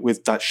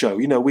with that show.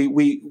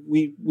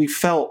 We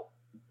felt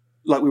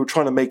like we were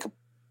trying to make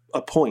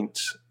a point,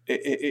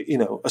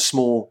 a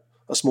small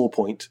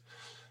point.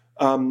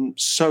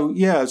 So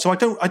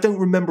I don't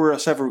remember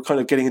us ever kind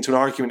of getting into an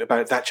argument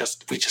about that.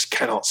 We just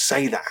cannot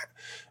say that,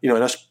 and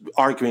us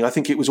arguing. I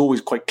think it was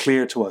always quite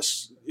clear to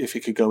us if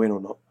it could go in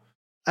or not.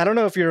 I don't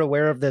know if you're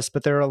aware of this,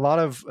 but there are a lot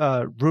of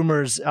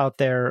rumors out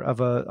there of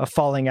a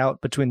falling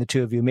out between the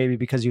two of you, maybe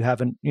because you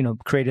haven't,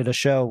 created a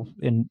show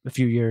in a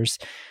few years.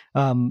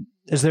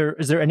 Is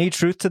there any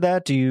truth to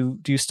that? Do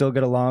you still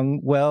get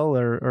along well,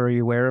 or are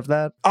you aware of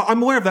that?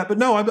 I'm aware of that, but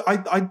no,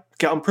 I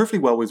get on perfectly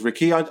well with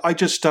Ricky. I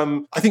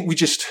think we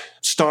just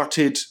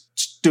started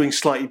doing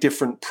slightly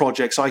different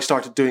projects. I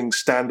started doing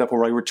stand-up,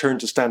 or I returned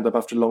to stand-up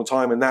after a long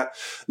time, and that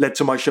led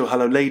to my show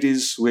Hello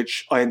Ladies,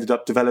 which I ended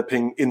up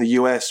developing in the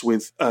US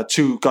with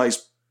two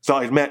guys that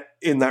I'd met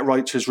in that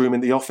writer's room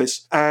in the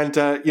office. And,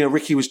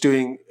 Ricky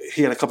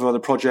he had a couple of other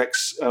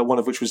projects, one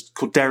of which was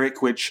called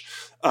Derek, which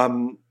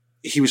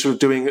he was sort of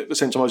doing at the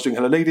same time I was doing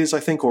Hello Ladies, I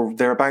think, or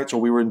thereabouts, or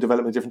we were in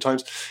development at different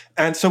times.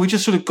 And so we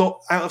just sort of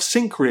got out of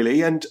sync,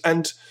 really. And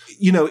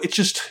it's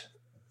just,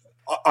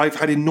 I've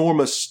had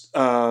enormous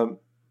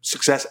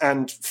success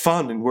and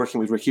fun in working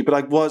with Ricky, but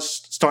I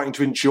was starting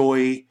to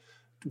enjoy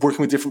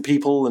working with different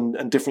people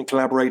and different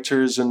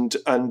collaborators and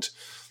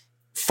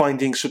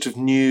finding sort of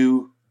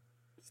new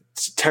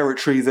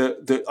territory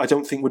that I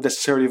don't think would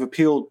necessarily have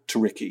appealed to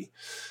Ricky.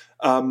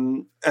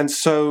 And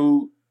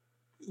so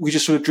we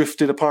just sort of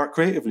drifted apart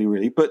creatively,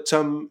 really. But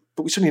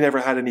we certainly never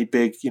had any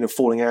big,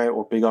 falling out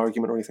or big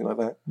argument or anything like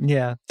that.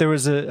 Yeah. There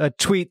was a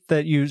tweet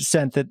that you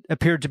sent that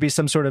appeared to be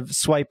some sort of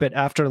swipe at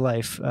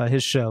Afterlife,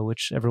 his show,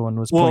 which everyone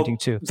was pointing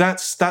to.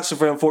 That's a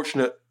very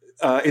unfortunate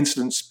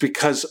incident,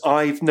 because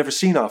I've never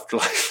seen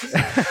Afterlife.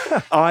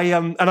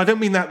 And I don't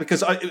mean that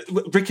because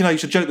Ricky and I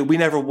used to joke that we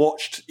never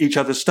watched each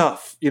other's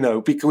stuff,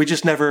 because we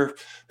just never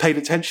paid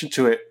attention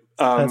to it.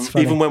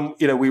 Even when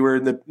we were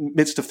in the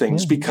midst of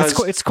things, because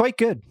it's quite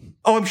good.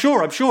 Oh, I'm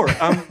sure.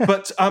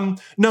 But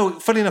no,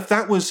 funny enough,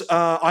 that was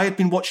I had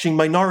been watching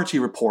Minority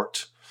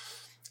Report,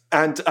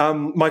 and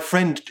my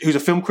friend, who's a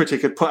film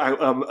critic, had put out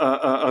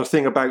a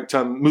thing about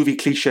movie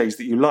cliches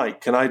that you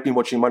like, and I'd been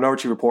watching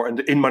Minority Report,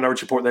 and in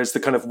Minority Report, there's the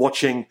kind of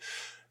watching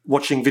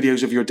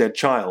videos of your dead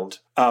child,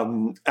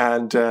 and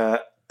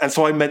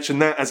so I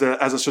mentioned that as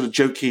a sort of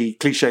jokey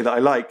cliche that I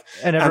like,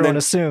 and everyone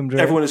assumed.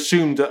 Right? Everyone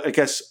assumed, I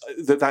guess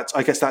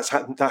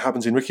that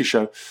happens in Ricky's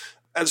show,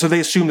 and so they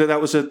assumed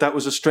that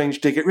was a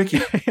strange dig at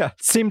Ricky. Yeah,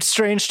 it seemed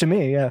strange to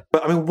me. Yeah,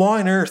 but I mean, why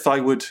on earth I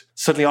would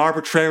suddenly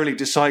arbitrarily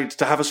decide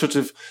to have a sort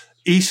of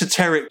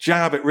esoteric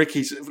jab at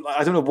Ricky's?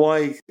 I don't know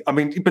why. I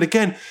mean, but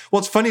again,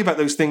 what's funny about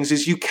those things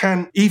is you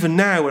can, even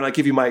now when I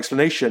give you my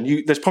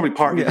explanation, there's probably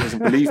part of you that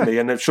doesn't believe me,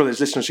 and I'm sure there's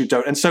listeners who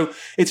don't, and so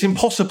it's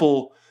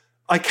impossible.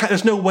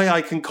 There's no way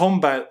I can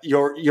combat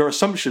your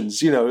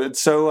assumptions, and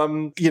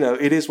so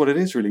it is what it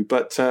is, really.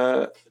 But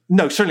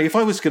no, certainly,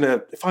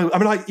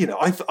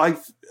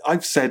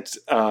 I've said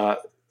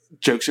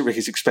jokes at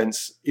Ricky's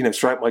expense,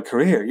 throughout my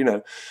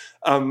career,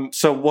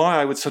 so why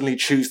I would suddenly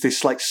choose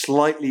this like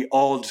slightly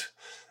odd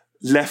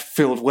left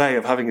field way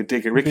of having a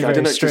dig at Ricky, I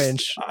don't know.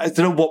 Strange. I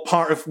don't know what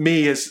part of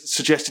me has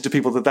suggested to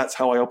people that that's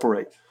how I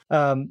operate.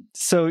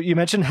 So you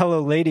mentioned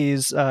Hello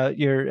Ladies,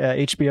 your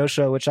HBO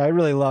show, which I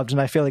really loved, and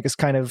I feel like is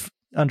kind of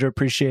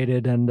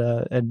underappreciated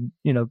and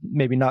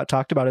maybe not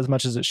talked about as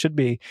much as it should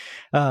be.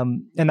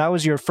 And that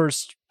was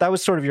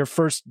sort of your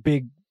first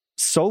big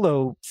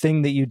solo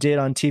thing that you did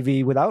on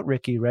TV without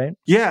Ricky, right?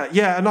 Yeah,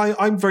 and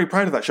I'm very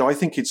proud of that show. I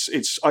think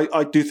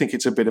I do think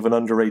it's a bit of an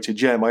underrated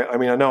gem. I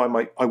mean, I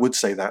know I would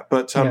say that,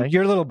 but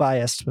you're a little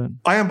biased. But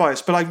I am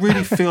biased, but I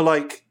really feel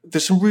like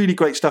there's some really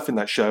great stuff in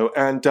that show,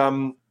 and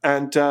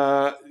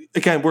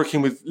again,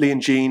 working with Lee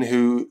and Jean,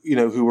 who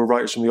were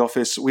writers from The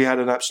Office, we had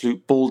an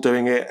absolute ball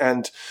doing it.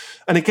 And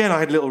again, I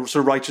had a little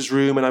sort of writer's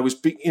room, and I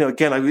was,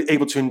 again, I was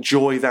able to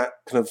enjoy that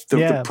kind of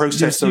the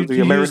process of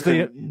the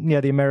American.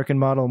 The American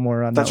model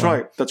more on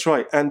that. That's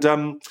right.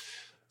 And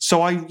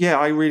So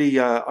I really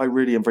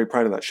am very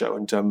proud of that show.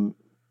 And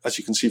as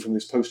you can see from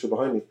this poster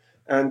behind me.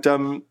 And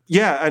and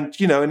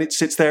it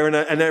sits there,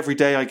 and every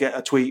day I get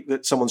a tweet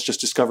that someone's just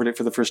discovered it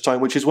for the first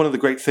time, which is one of the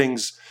great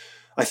things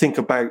I think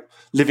about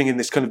living in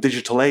this kind of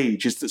digital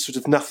age, is that sort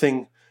of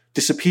nothing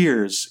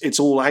disappears. It's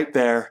all out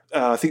there.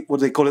 I think,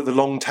 what do they call it, the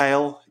long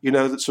tail,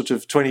 that sort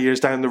of 20 years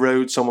down the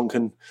road, someone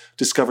can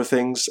discover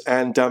things.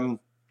 And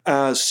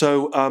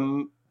so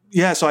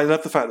I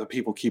love the fact that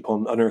people keep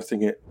on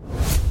unearthing it.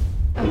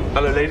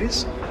 Hello,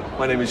 ladies.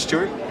 My name is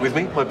Stuart. With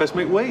me, my best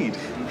mate, Wade.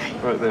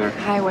 Right there.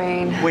 Hi,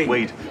 Wayne.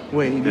 Wade.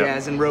 Yeah,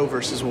 as in Roe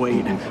versus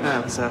Wade.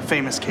 It's a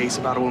famous case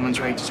about a woman's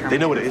right to terminate. They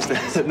know what it is.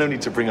 There's no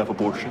need to bring up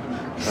abortion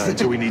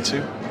until we need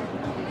to.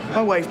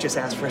 My wife just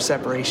asked for a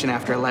separation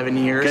after 11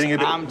 years.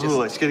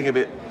 It's getting a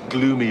bit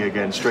gloomy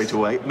again straight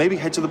away. Maybe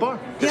head to the bar.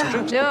 Get some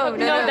drinks. No,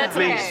 that's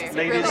Please, okay.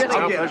 ladies, it's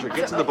our pleasure.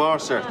 Get to the bar,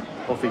 sir.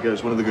 Off he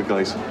goes, one of the good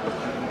guys.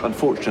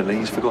 Unfortunately,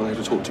 he's forgotten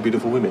how to talk to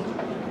beautiful women.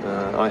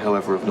 I,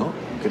 however, have not.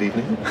 Good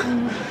evening.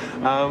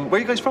 Where are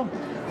you guys from?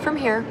 From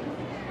here.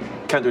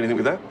 Can't do anything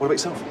with that. What about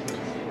yourself?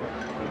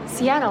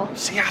 Seattle.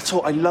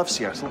 Seattle. I love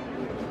Seattle.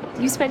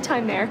 You spent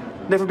time there.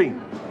 Never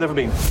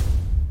been.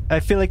 I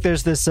feel like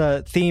there's this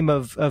theme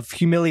of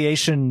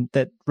humiliation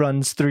that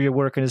runs through your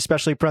work, and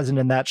especially present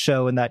in that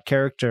show and that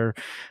character.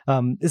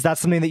 Is that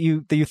something that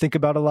you think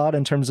about a lot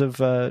in terms of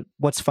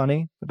what's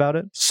funny about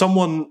it?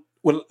 Someone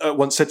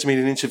once said to me in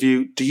an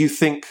interview, "Do you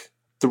think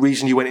the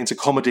reason you went into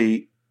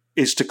comedy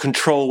is to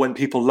control when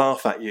people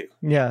laugh at you?"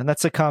 Yeah,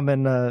 that's a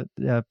common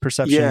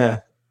perception. Yeah.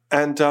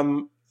 And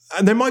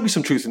there might be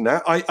some truth in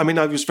that. I mean,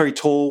 I was very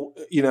tall,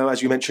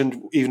 as you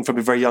mentioned, even from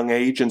a very young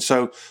age, and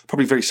so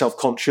probably very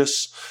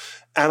self-conscious.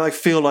 And I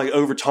feel like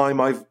over time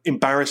I've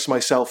embarrassed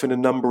myself in a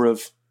number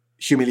of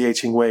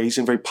humiliating ways,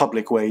 in very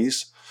public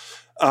ways.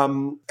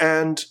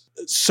 And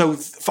so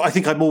I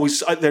think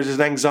there's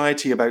an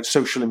anxiety about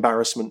social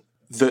embarrassment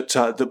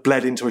that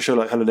bled into a show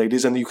like Hello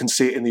Ladies, and you can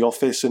see it in The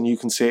Office, and you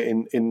can see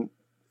it in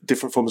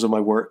different forms of my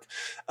work.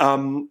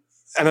 And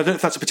I don't know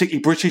if that's a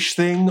particularly British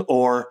thing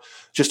or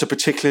just a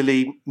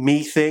particularly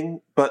me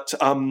thing, but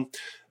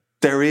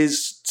there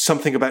is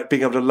something about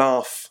being able to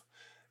laugh,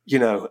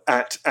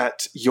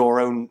 at your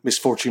own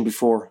misfortune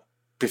before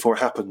it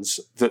happens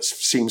that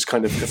seems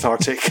kind of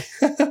cathartic.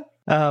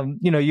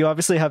 You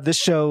obviously have this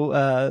show,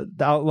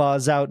 The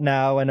Outlaws, out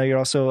now. I know you're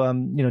also,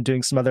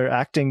 doing some other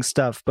acting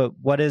stuff, but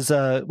what's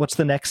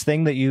the next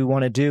thing that you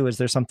want to do? Is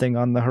there something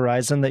on the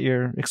horizon that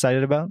you're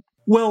excited about?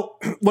 Well,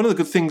 one of the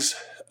good things,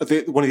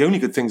 one of the only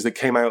good things that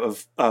came out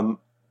of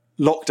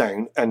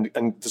lockdown and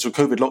the sort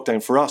of COVID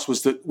lockdown for us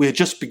was that we had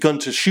just begun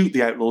to shoot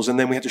The Outlaws, and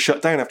then we had to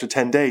shut down after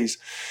 10 days.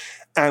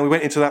 And we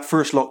went into that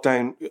first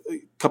lockdown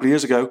a couple of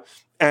years ago.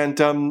 And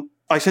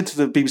I said to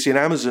the BBC and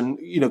Amazon,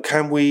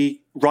 can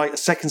we write a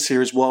second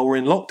series while we're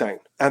in lockdown?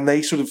 And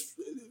they sort of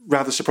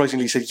rather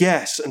surprisingly said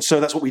yes. And so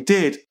that's what we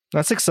did.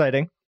 That's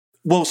exciting.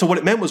 Well, so what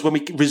it meant was when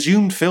we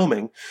resumed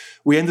filming,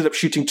 we ended up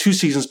shooting 2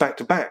 seasons back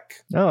to back.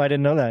 Oh, I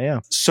didn't know that.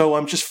 Yeah. So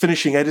I'm just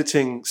finishing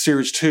editing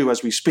series 2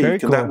 as we speak, Very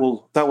cool. And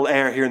that will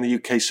air here in the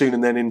UK soon,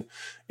 and then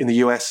in the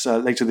US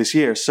later this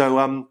year.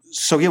 So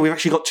we've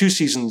actually got 2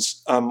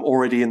 seasons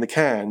already in the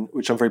can,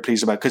 which I'm very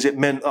pleased about, because it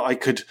meant that I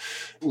could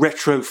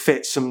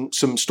retrofit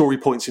some story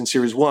points in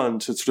series 1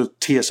 to sort of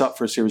tee us up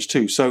for series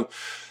 2. So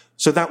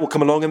that will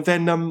come along, and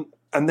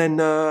then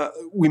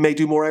we may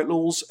do more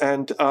Outlaws,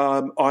 and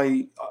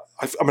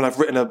I've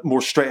written a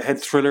more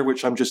straight-ahead thriller,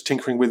 which I'm just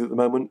tinkering with at the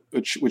moment,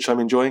 which I'm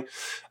enjoying,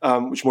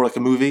 which is more like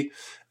a movie.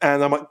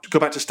 And I might go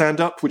back to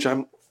stand-up, which I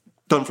haven't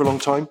done for a long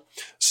time.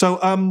 So,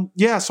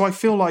 so I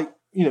feel like,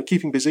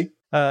 keeping busy.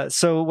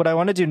 So what I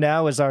want to do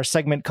now is our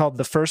segment called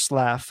The First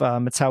Laugh.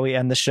 It's how we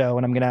end the show,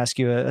 and I'm going to ask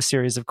you a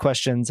series of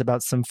questions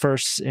about some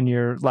firsts in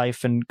your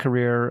life and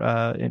career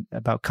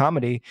about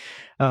comedy.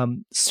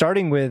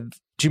 Starting with,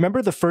 do you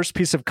remember the first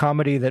piece of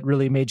comedy that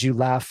really made you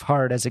laugh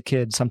hard as a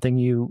kid, something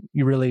you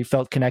really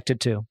felt connected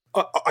to?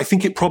 I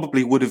think it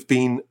probably would have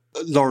been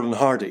Laurel and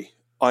Hardy.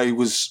 I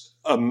was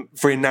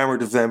very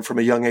enamored of them from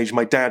a young age.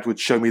 My dad would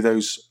show me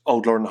those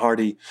old Laurel and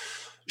Hardy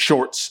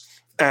shorts.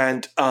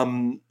 And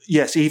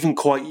yes, even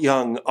quite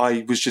young,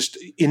 I was just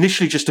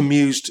initially just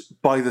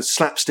amused by the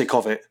slapstick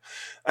of it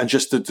and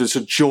just the sort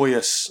of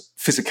joyous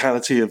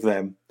physicality of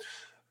them.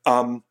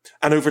 And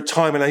over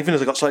time, and even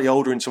as I got slightly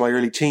older into my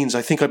early teens,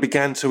 I think I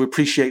began to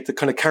appreciate the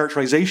kind of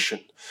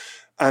characterization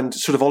and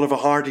sort of Oliver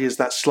Hardy as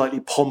that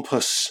slightly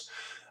pompous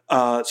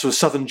sort of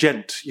southern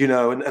gent,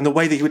 and the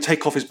way that he would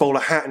take off his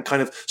bowler hat and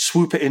kind of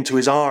swoop it into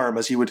his arm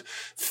as he would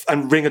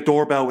and ring a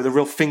doorbell with a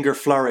real finger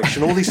flourish,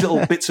 and all these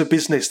little bits of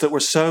business that were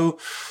so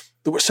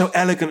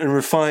elegant and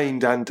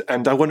refined,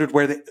 and I wondered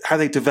how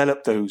they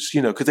developed those,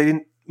 because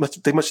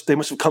they must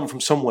have come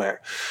from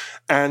somewhere,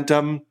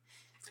 and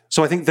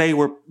so I think they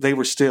were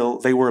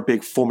a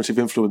big formative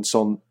influence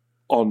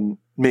on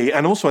me,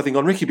 and also I think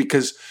on Ricky,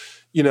 because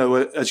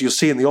as you'll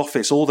see in The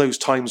Office, all those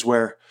times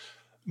where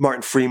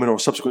Martin Freeman or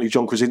subsequently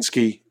John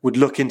Krasinski would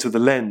look into the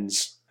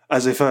lens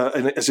as if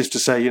to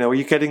say, are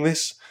you getting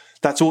this?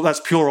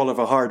 That's pure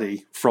Oliver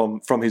Hardy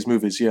from his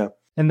movies. Yeah.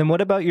 And then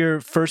what about your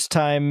first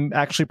time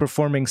actually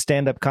performing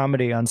stand-up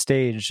comedy on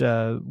stage?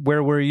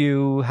 Where were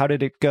you? How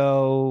did it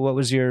go? What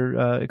was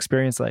your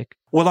experience like?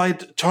 Well,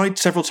 I'd tried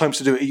several times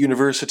to do it at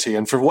university,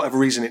 and for whatever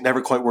reason, it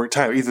never quite worked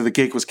out. Either the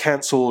gig was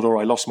cancelled or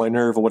I lost my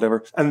nerve or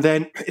whatever. And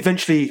then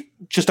eventually,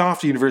 just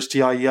after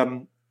university, I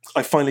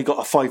finally got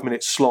a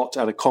 5-minute slot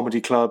at a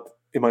comedy club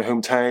in my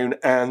hometown,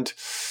 and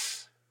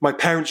my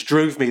parents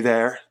drove me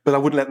there, but I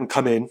wouldn't let them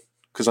come in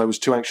because I was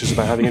too anxious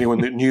about having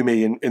anyone that knew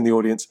me in the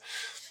audience.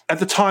 At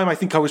the time, I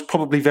think I was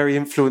probably very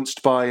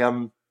influenced by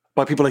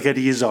people like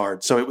Eddie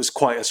Izzard, so it was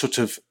quite a sort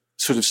of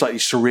slightly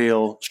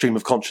surreal stream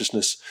of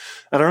consciousness.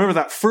 And I remember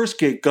that first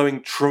gig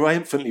going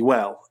triumphantly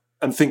well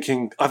and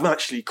thinking, I'm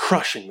actually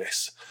crushing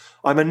this.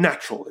 I'm a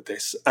natural at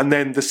this. And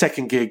then the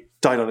second gig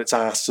died on its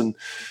ass, and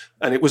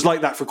it was like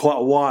that for quite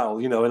a while,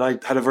 and I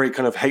had a very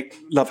kind of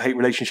love-hate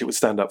relationship with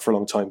stand-up for a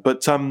long time.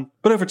 But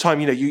over time,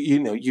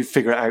 you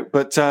figure it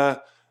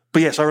out.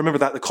 But yes, I remember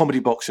that, the Comedy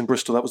Box in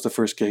Bristol, that was the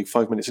first gig,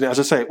 5 minutes. And as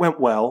I say, it went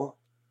well.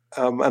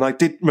 And I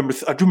do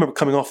remember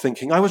coming off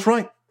thinking, I was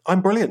right.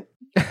 I'm brilliant.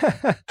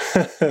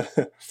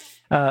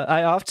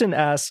 I often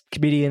ask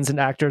comedians and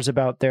actors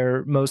about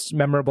their most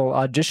memorable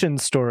audition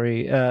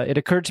story. It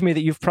occurred to me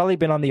that you've probably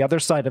been on the other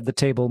side of the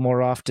table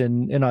more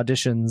often in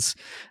auditions.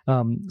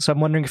 So I'm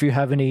wondering if you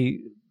have any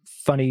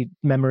funny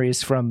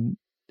memories from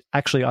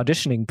actually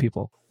auditioning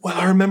people. Well,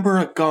 I remember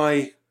a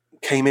guy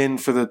came in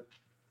for the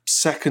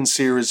second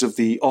series of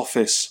The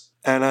Office,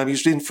 and he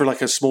was in for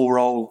like a small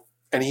role,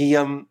 and he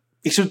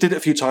sort of did it a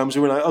few times.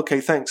 We were like, okay,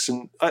 thanks,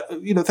 and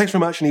thanks very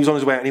much. And he was on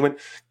his way out, and he went,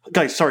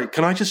 guys, sorry,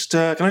 can I just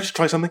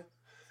try something?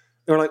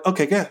 They were like,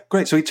 okay, yeah,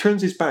 great. So he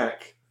turns his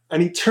back,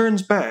 and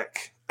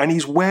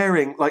he's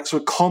wearing like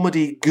sort of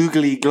comedy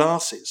googly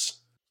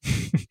glasses,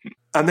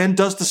 and then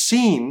does the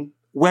scene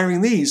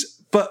wearing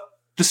these, but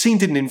the scene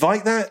didn't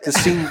invite that. The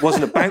scene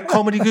wasn't about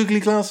comedy googly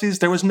glasses.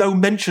 There was no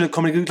mention of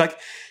comedy googly. Like,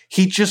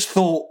 he just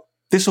thought,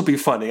 this will be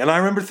funny. And I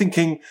remember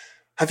thinking,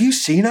 have you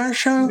seen our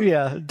show?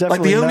 Yeah, definitely.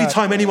 Like, the only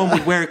time anyone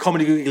would wear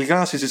comedy googly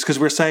glasses is because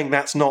we're saying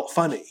that's not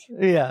funny.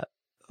 Yeah.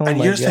 Oh,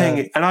 and you're saying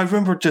it. And I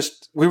remember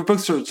we were both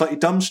sort of slightly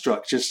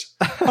dumbstruck, just,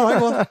 all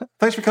right, well,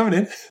 thanks for coming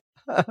in.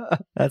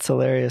 That's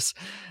hilarious.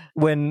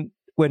 When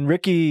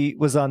Ricky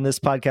was on this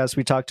podcast,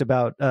 we talked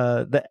about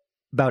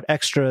about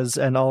extras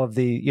and all of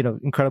the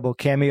incredible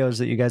cameos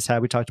that you guys had.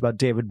 We talked about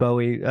David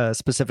Bowie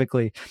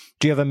specifically.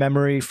 Do you have a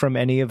memory from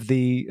any of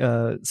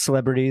the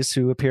celebrities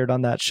who appeared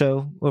on that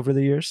show over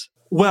the years?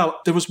 Well,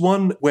 there was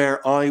one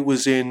where I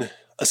was in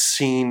a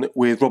scene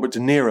with Robert De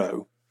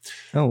Niro.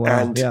 Oh wow!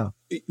 And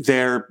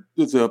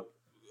the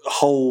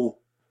whole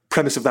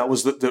premise of that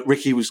was that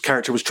Ricky's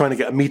character was trying to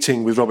get a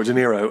meeting with Robert De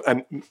Niro,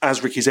 and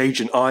as Ricky's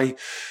agent,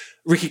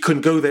 Ricky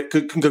couldn't go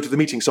to the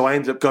meeting, so I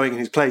ended up going in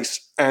his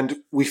place, and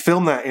we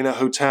filmed that in a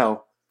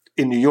hotel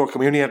in New York, and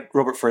we only had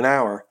Robert for an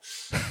hour.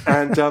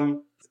 And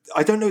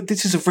I don't know,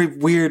 this is a very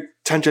weird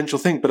tangential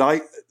thing,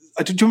 but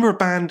do you remember a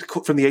band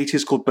from the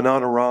 80s called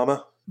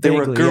Bananarama? They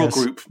were a girl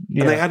group,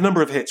 and they had a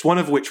number of hits, one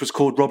of which was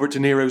called Robert De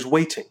Niro's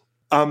Waiting.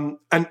 And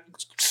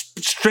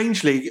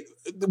strangely,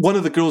 one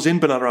of the girls in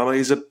Bananarama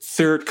is a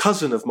third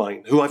cousin of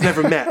mine who I've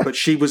never met, but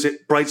she was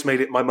bridesmaid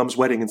at my mum's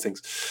wedding and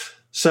things.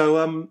 So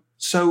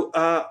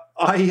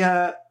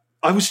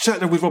I was sat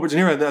there with Robert De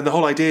Niro, and the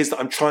whole idea is that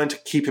I'm trying to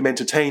keep him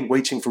entertained,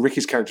 waiting for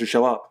Ricky's character to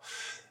show up.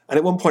 And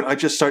at one point, I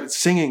just started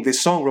singing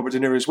this song, Robert De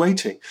Niro's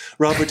Waiting.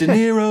 Robert De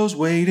Niro's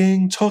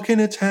waiting, talking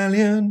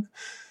Italian.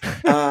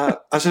 I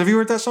said, have you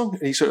heard that song?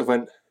 And he sort of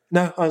went,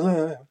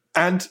 no.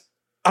 And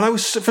I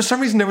was, for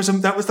some reason, it was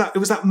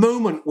that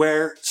moment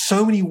where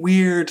so many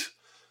weird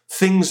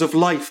things of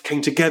life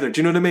came together.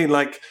 Do you know what I mean?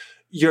 Like,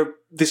 you're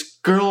this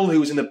girl who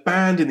was in a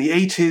band in the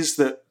 80s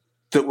that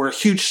were a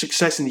huge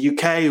success in the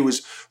UK, who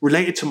was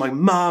related to my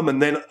mum,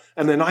 and then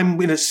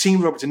I'm in a scene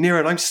with Robert De Niro,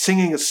 and I'm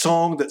singing a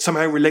song that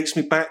somehow relates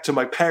me back to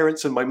my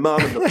parents and my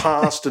mum and the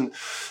past, and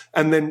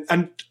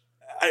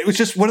it was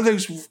just one of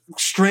those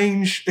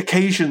strange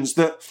occasions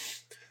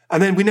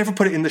and then we never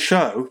put it in the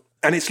show,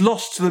 and it's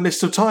lost to the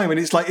mist of time, and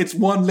it's like, it's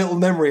one little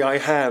memory I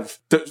have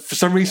that for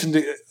some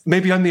reason,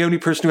 maybe I'm the only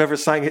person who ever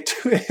sang it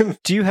to him.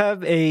 Do you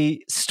have a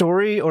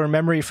story or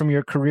memory from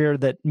your career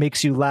that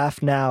makes you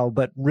laugh now,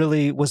 but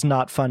really was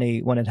not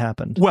funny when it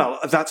happened? Well,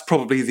 that's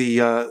probably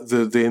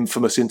the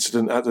infamous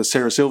incident at the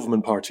Sarah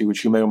Silverman party,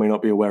 which you may or may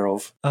not be aware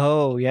of.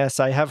 Oh, yes,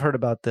 I have heard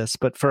about this,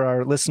 but for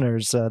our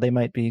listeners, they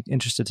might be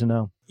interested to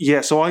know.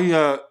 Yeah,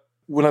 so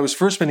when I was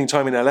first spending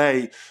time in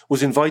LA,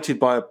 was invited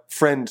by a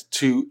friend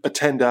to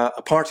attend a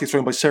party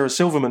thrown by Sarah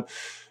Silverman,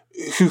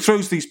 who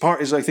throws these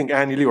parties, I think,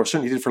 annually, or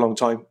certainly did for a long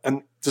time.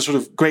 And the sort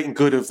of great and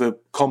good of the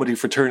comedy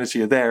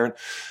fraternity are there. And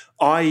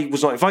I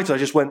was not invited. I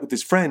just went with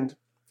this friend.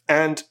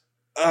 And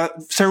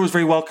Sarah was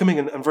very welcoming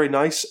and very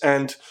nice.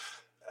 And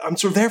I'm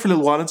sort of there for a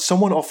little while, and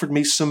someone offered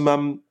me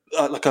some,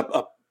 like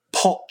a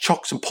pot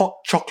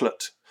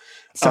chocolate.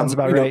 Sounds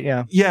about right,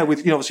 yeah. Yeah, with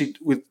obviously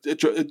with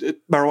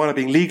marijuana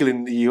being legal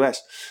in the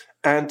US.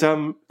 And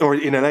or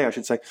in LA, I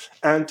should say,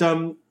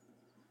 and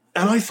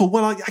I thought,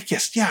 well, I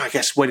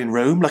guess when in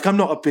Rome, like, I'm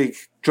not a big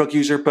drug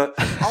user, but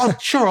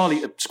I'll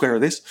eat a square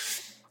of this.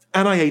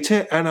 and I ate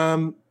it,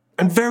 and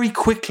very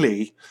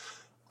quickly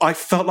I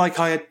felt like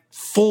I had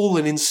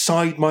fallen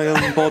inside my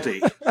own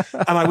body,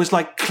 and I was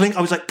like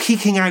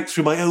peeking out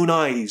through my own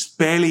eyes,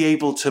 barely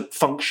able to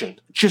function,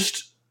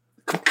 just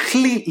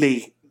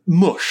completely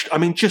mushed. I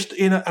mean,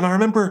 and I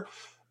remember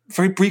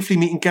very briefly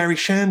meeting Gary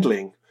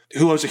Shandling,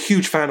 who I was a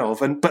huge fan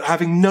of, but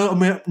having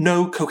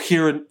no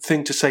coherent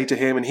thing to say to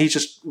him, and he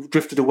just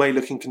drifted away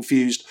looking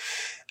confused.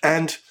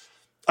 And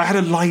I had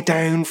to lie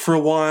down for a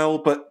while,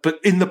 but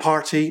in the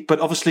party. But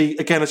obviously,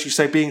 again, as you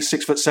say, being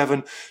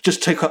 6'7",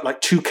 just took up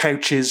like 2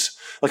 couches,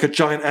 like a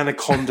giant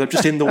anaconda,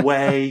 just in the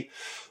way.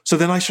 So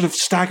then I sort of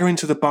stagger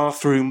into the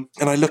bathroom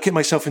and I look at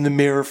myself in the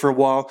mirror for a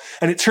while.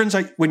 And it turns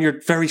out when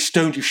you're very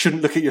stoned, you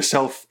shouldn't look at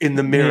yourself in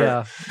the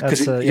mirror.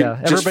 Yeah,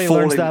 everybody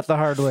learns that the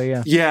hard way,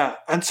 yeah. Yeah,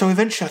 and so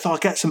eventually I thought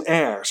I'd get some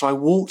air. So I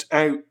walked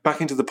out back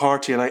into the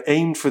party and I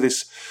aimed for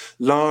this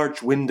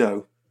large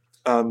window,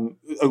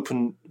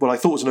 open, well, I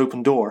thought was an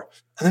open door.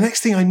 And the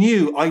next thing I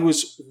knew, I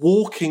was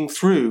walking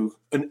through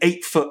an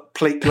 8-foot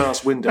plate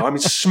glass window. I mean,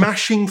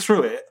 smashing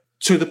through it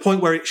to the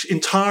point where it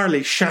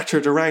entirely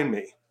shattered around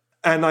me.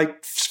 And I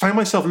found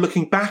myself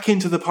looking back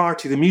into the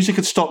party. The music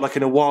had stopped like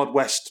in a Wild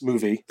West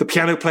movie. The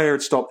piano player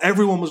had stopped.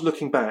 Everyone was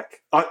looking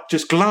back.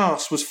 Just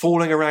glass was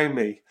falling around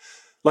me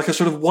like a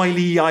sort of Wile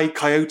E.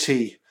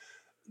 Coyote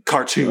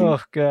cartoon.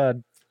 Oh,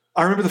 God.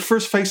 I remember the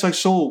first face I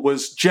saw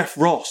was Jeff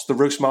Ross, the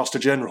Roastmaster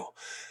General.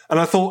 And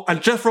I thought,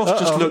 and Jeff Ross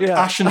just looked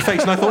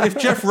ashen-faced. And I thought, if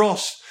Jeff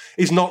Ross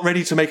is not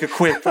ready to make a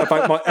quip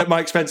at my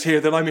expense here,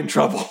 then I'm in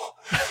trouble.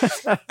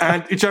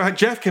 And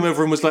Jeff came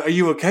over and was like, "Are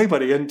you okay,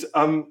 buddy?" And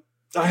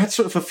I had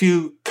sort of a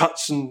few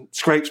cuts and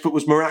scrapes, but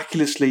was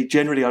miraculously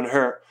generally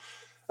unhurt.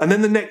 And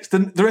then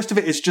the rest of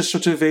it is just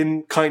sort of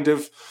in kind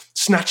of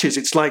snatches.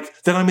 It's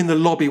like, then I'm in the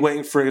lobby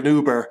waiting for an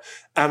Uber.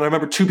 And I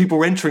remember 2 people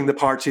were entering the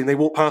party and they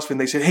walked past me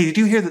and they said, "Hey, did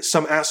you hear that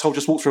some asshole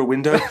just walked through a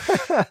window?"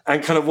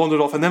 And kind of wandered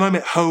off. And then I'm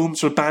at home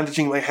sort of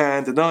bandaging my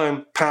hand and now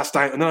I'm passed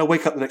out. And then I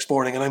wake up the next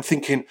morning and I'm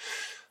thinking,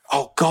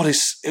 oh God,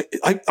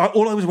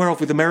 all I was aware of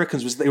with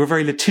Americans was that they were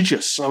very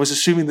litigious. I was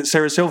assuming that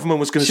Sarah Silverman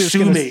was going to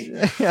sue me.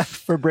 Yeah,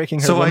 for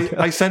breaking her So window.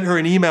 I sent her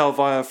an email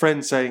via a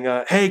friend saying,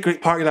 "Hey,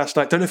 great party last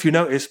night. Don't know if you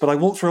noticed, but I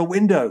walked through a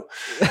window."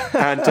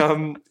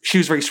 And she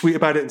was very sweet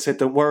about it and said,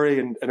 "Don't worry,"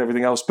 and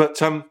everything else. But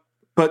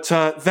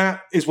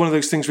that is one of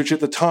those things which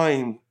at the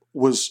time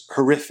was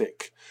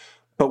horrific,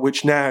 but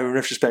which now, in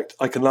retrospect,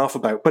 I can laugh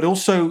about. But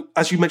also,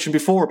 as you mentioned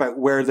before, about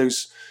where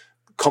those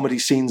comedy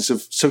scenes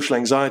of social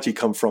anxiety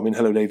come from in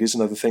Hello Ladies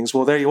and other things.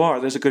 Well, there you are.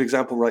 There's a good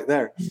example right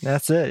there.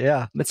 That's it,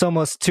 yeah. It's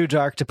almost too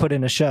dark to put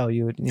in a show.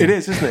 It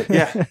is, isn't it?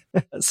 Yeah.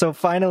 So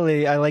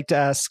finally, I like to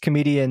ask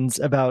comedians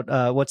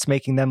about what's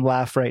making them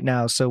laugh right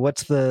now. So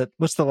what's the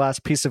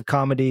last piece of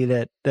comedy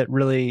that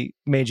really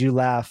made you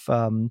laugh?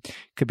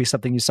 Could be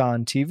something you saw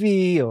on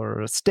TV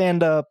or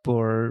stand-up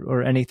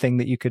or anything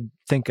that you could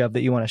think of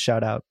that you want to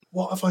shout out.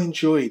 What have I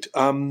enjoyed?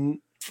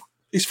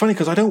 It's funny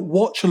because I don't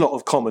watch a lot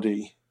of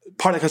comedy.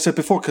 Partly, like I said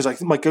before, because I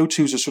think my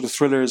go-tos are sort of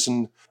thrillers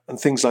and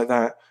things like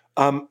that.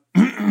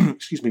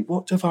 Excuse me,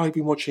 what have I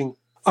been watching?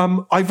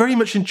 I very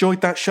much enjoyed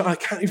that show. I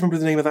can't even remember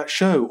the name of that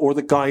show or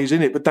the guy who's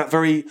in it, but that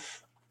very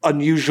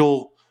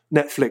unusual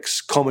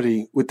Netflix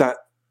comedy with that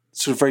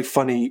sort of very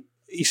funny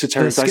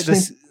esoteric guy.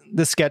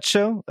 The sketch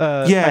show?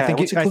 Yeah.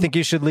 I think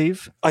you should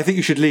leave. I think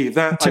you should leave.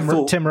 That Tim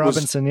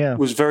Robinson,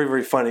 was very,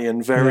 very funny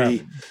and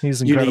very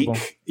he's incredible.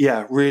 Unique.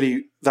 Yeah,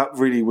 really, that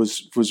really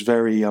was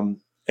very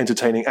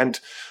entertaining.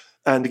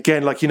 And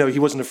again, like, he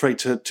wasn't afraid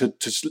to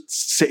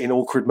sit in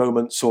awkward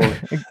moments or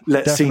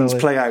let scenes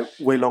play out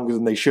way longer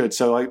than they should.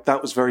 So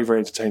that was very, very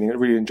entertaining. I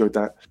really enjoyed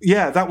that.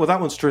 Yeah, that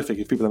one's terrific.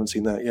 If people haven't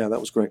seen that, yeah, that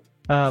was great.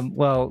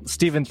 Well,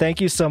 Stephen, thank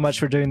you so much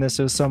for doing this.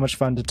 It was so much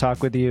fun to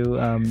talk with you.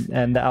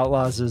 And The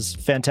Outlaws is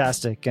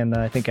fantastic, and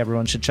I think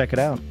everyone should check it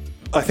out.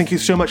 Thank you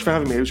so much for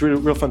having me. It was really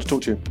real fun to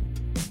talk to you.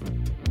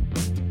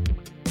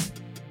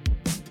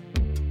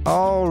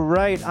 All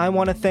right, I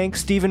want to thank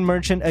Stephen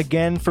Merchant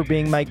again for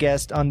being my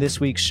guest on this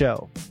week's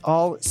show.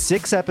 All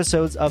 6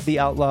 episodes of The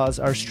Outlaws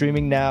are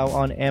streaming now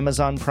on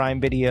Amazon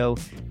Prime Video,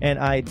 and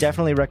I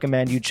definitely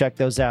recommend you check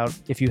those out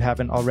if you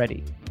haven't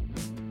already.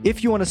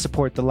 If you want to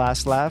support The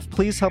Last Laugh,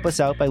 please help us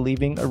out by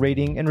leaving a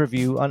rating and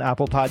review on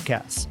Apple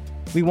Podcasts.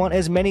 We want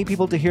as many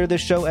people to hear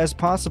this show as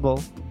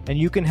possible, and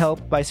you can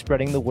help by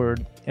spreading the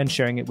word and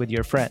sharing it with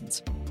your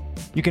friends.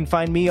 You can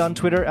find me on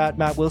Twitter at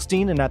Matt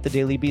Wilstein and at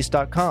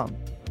thedailybeast.com.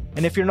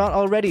 And if you're not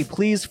already,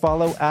 please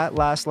follow at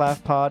Last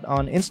Laugh Pod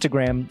on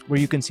Instagram, where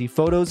you can see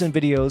photos and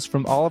videos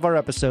from all of our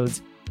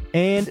episodes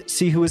and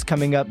see who is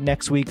coming up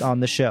next week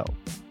on the show.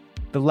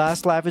 The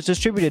Last Laugh is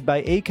distributed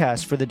by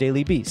Acast for The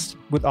Daily Beast,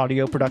 with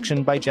audio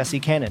production by Jesse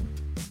Cannon.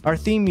 Our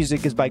theme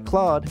music is by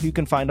Claude, who you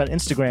can find on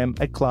Instagram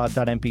at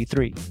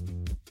claude.mp3.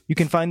 You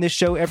can find this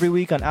show every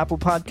week on Apple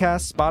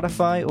Podcasts,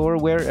 Spotify, or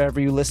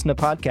wherever you listen to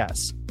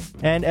podcasts.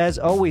 And as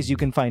always, you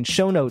can find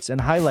show notes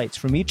and highlights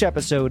from each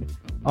episode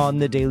on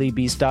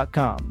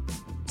thedailybeast.com.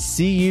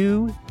 See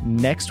you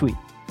next week.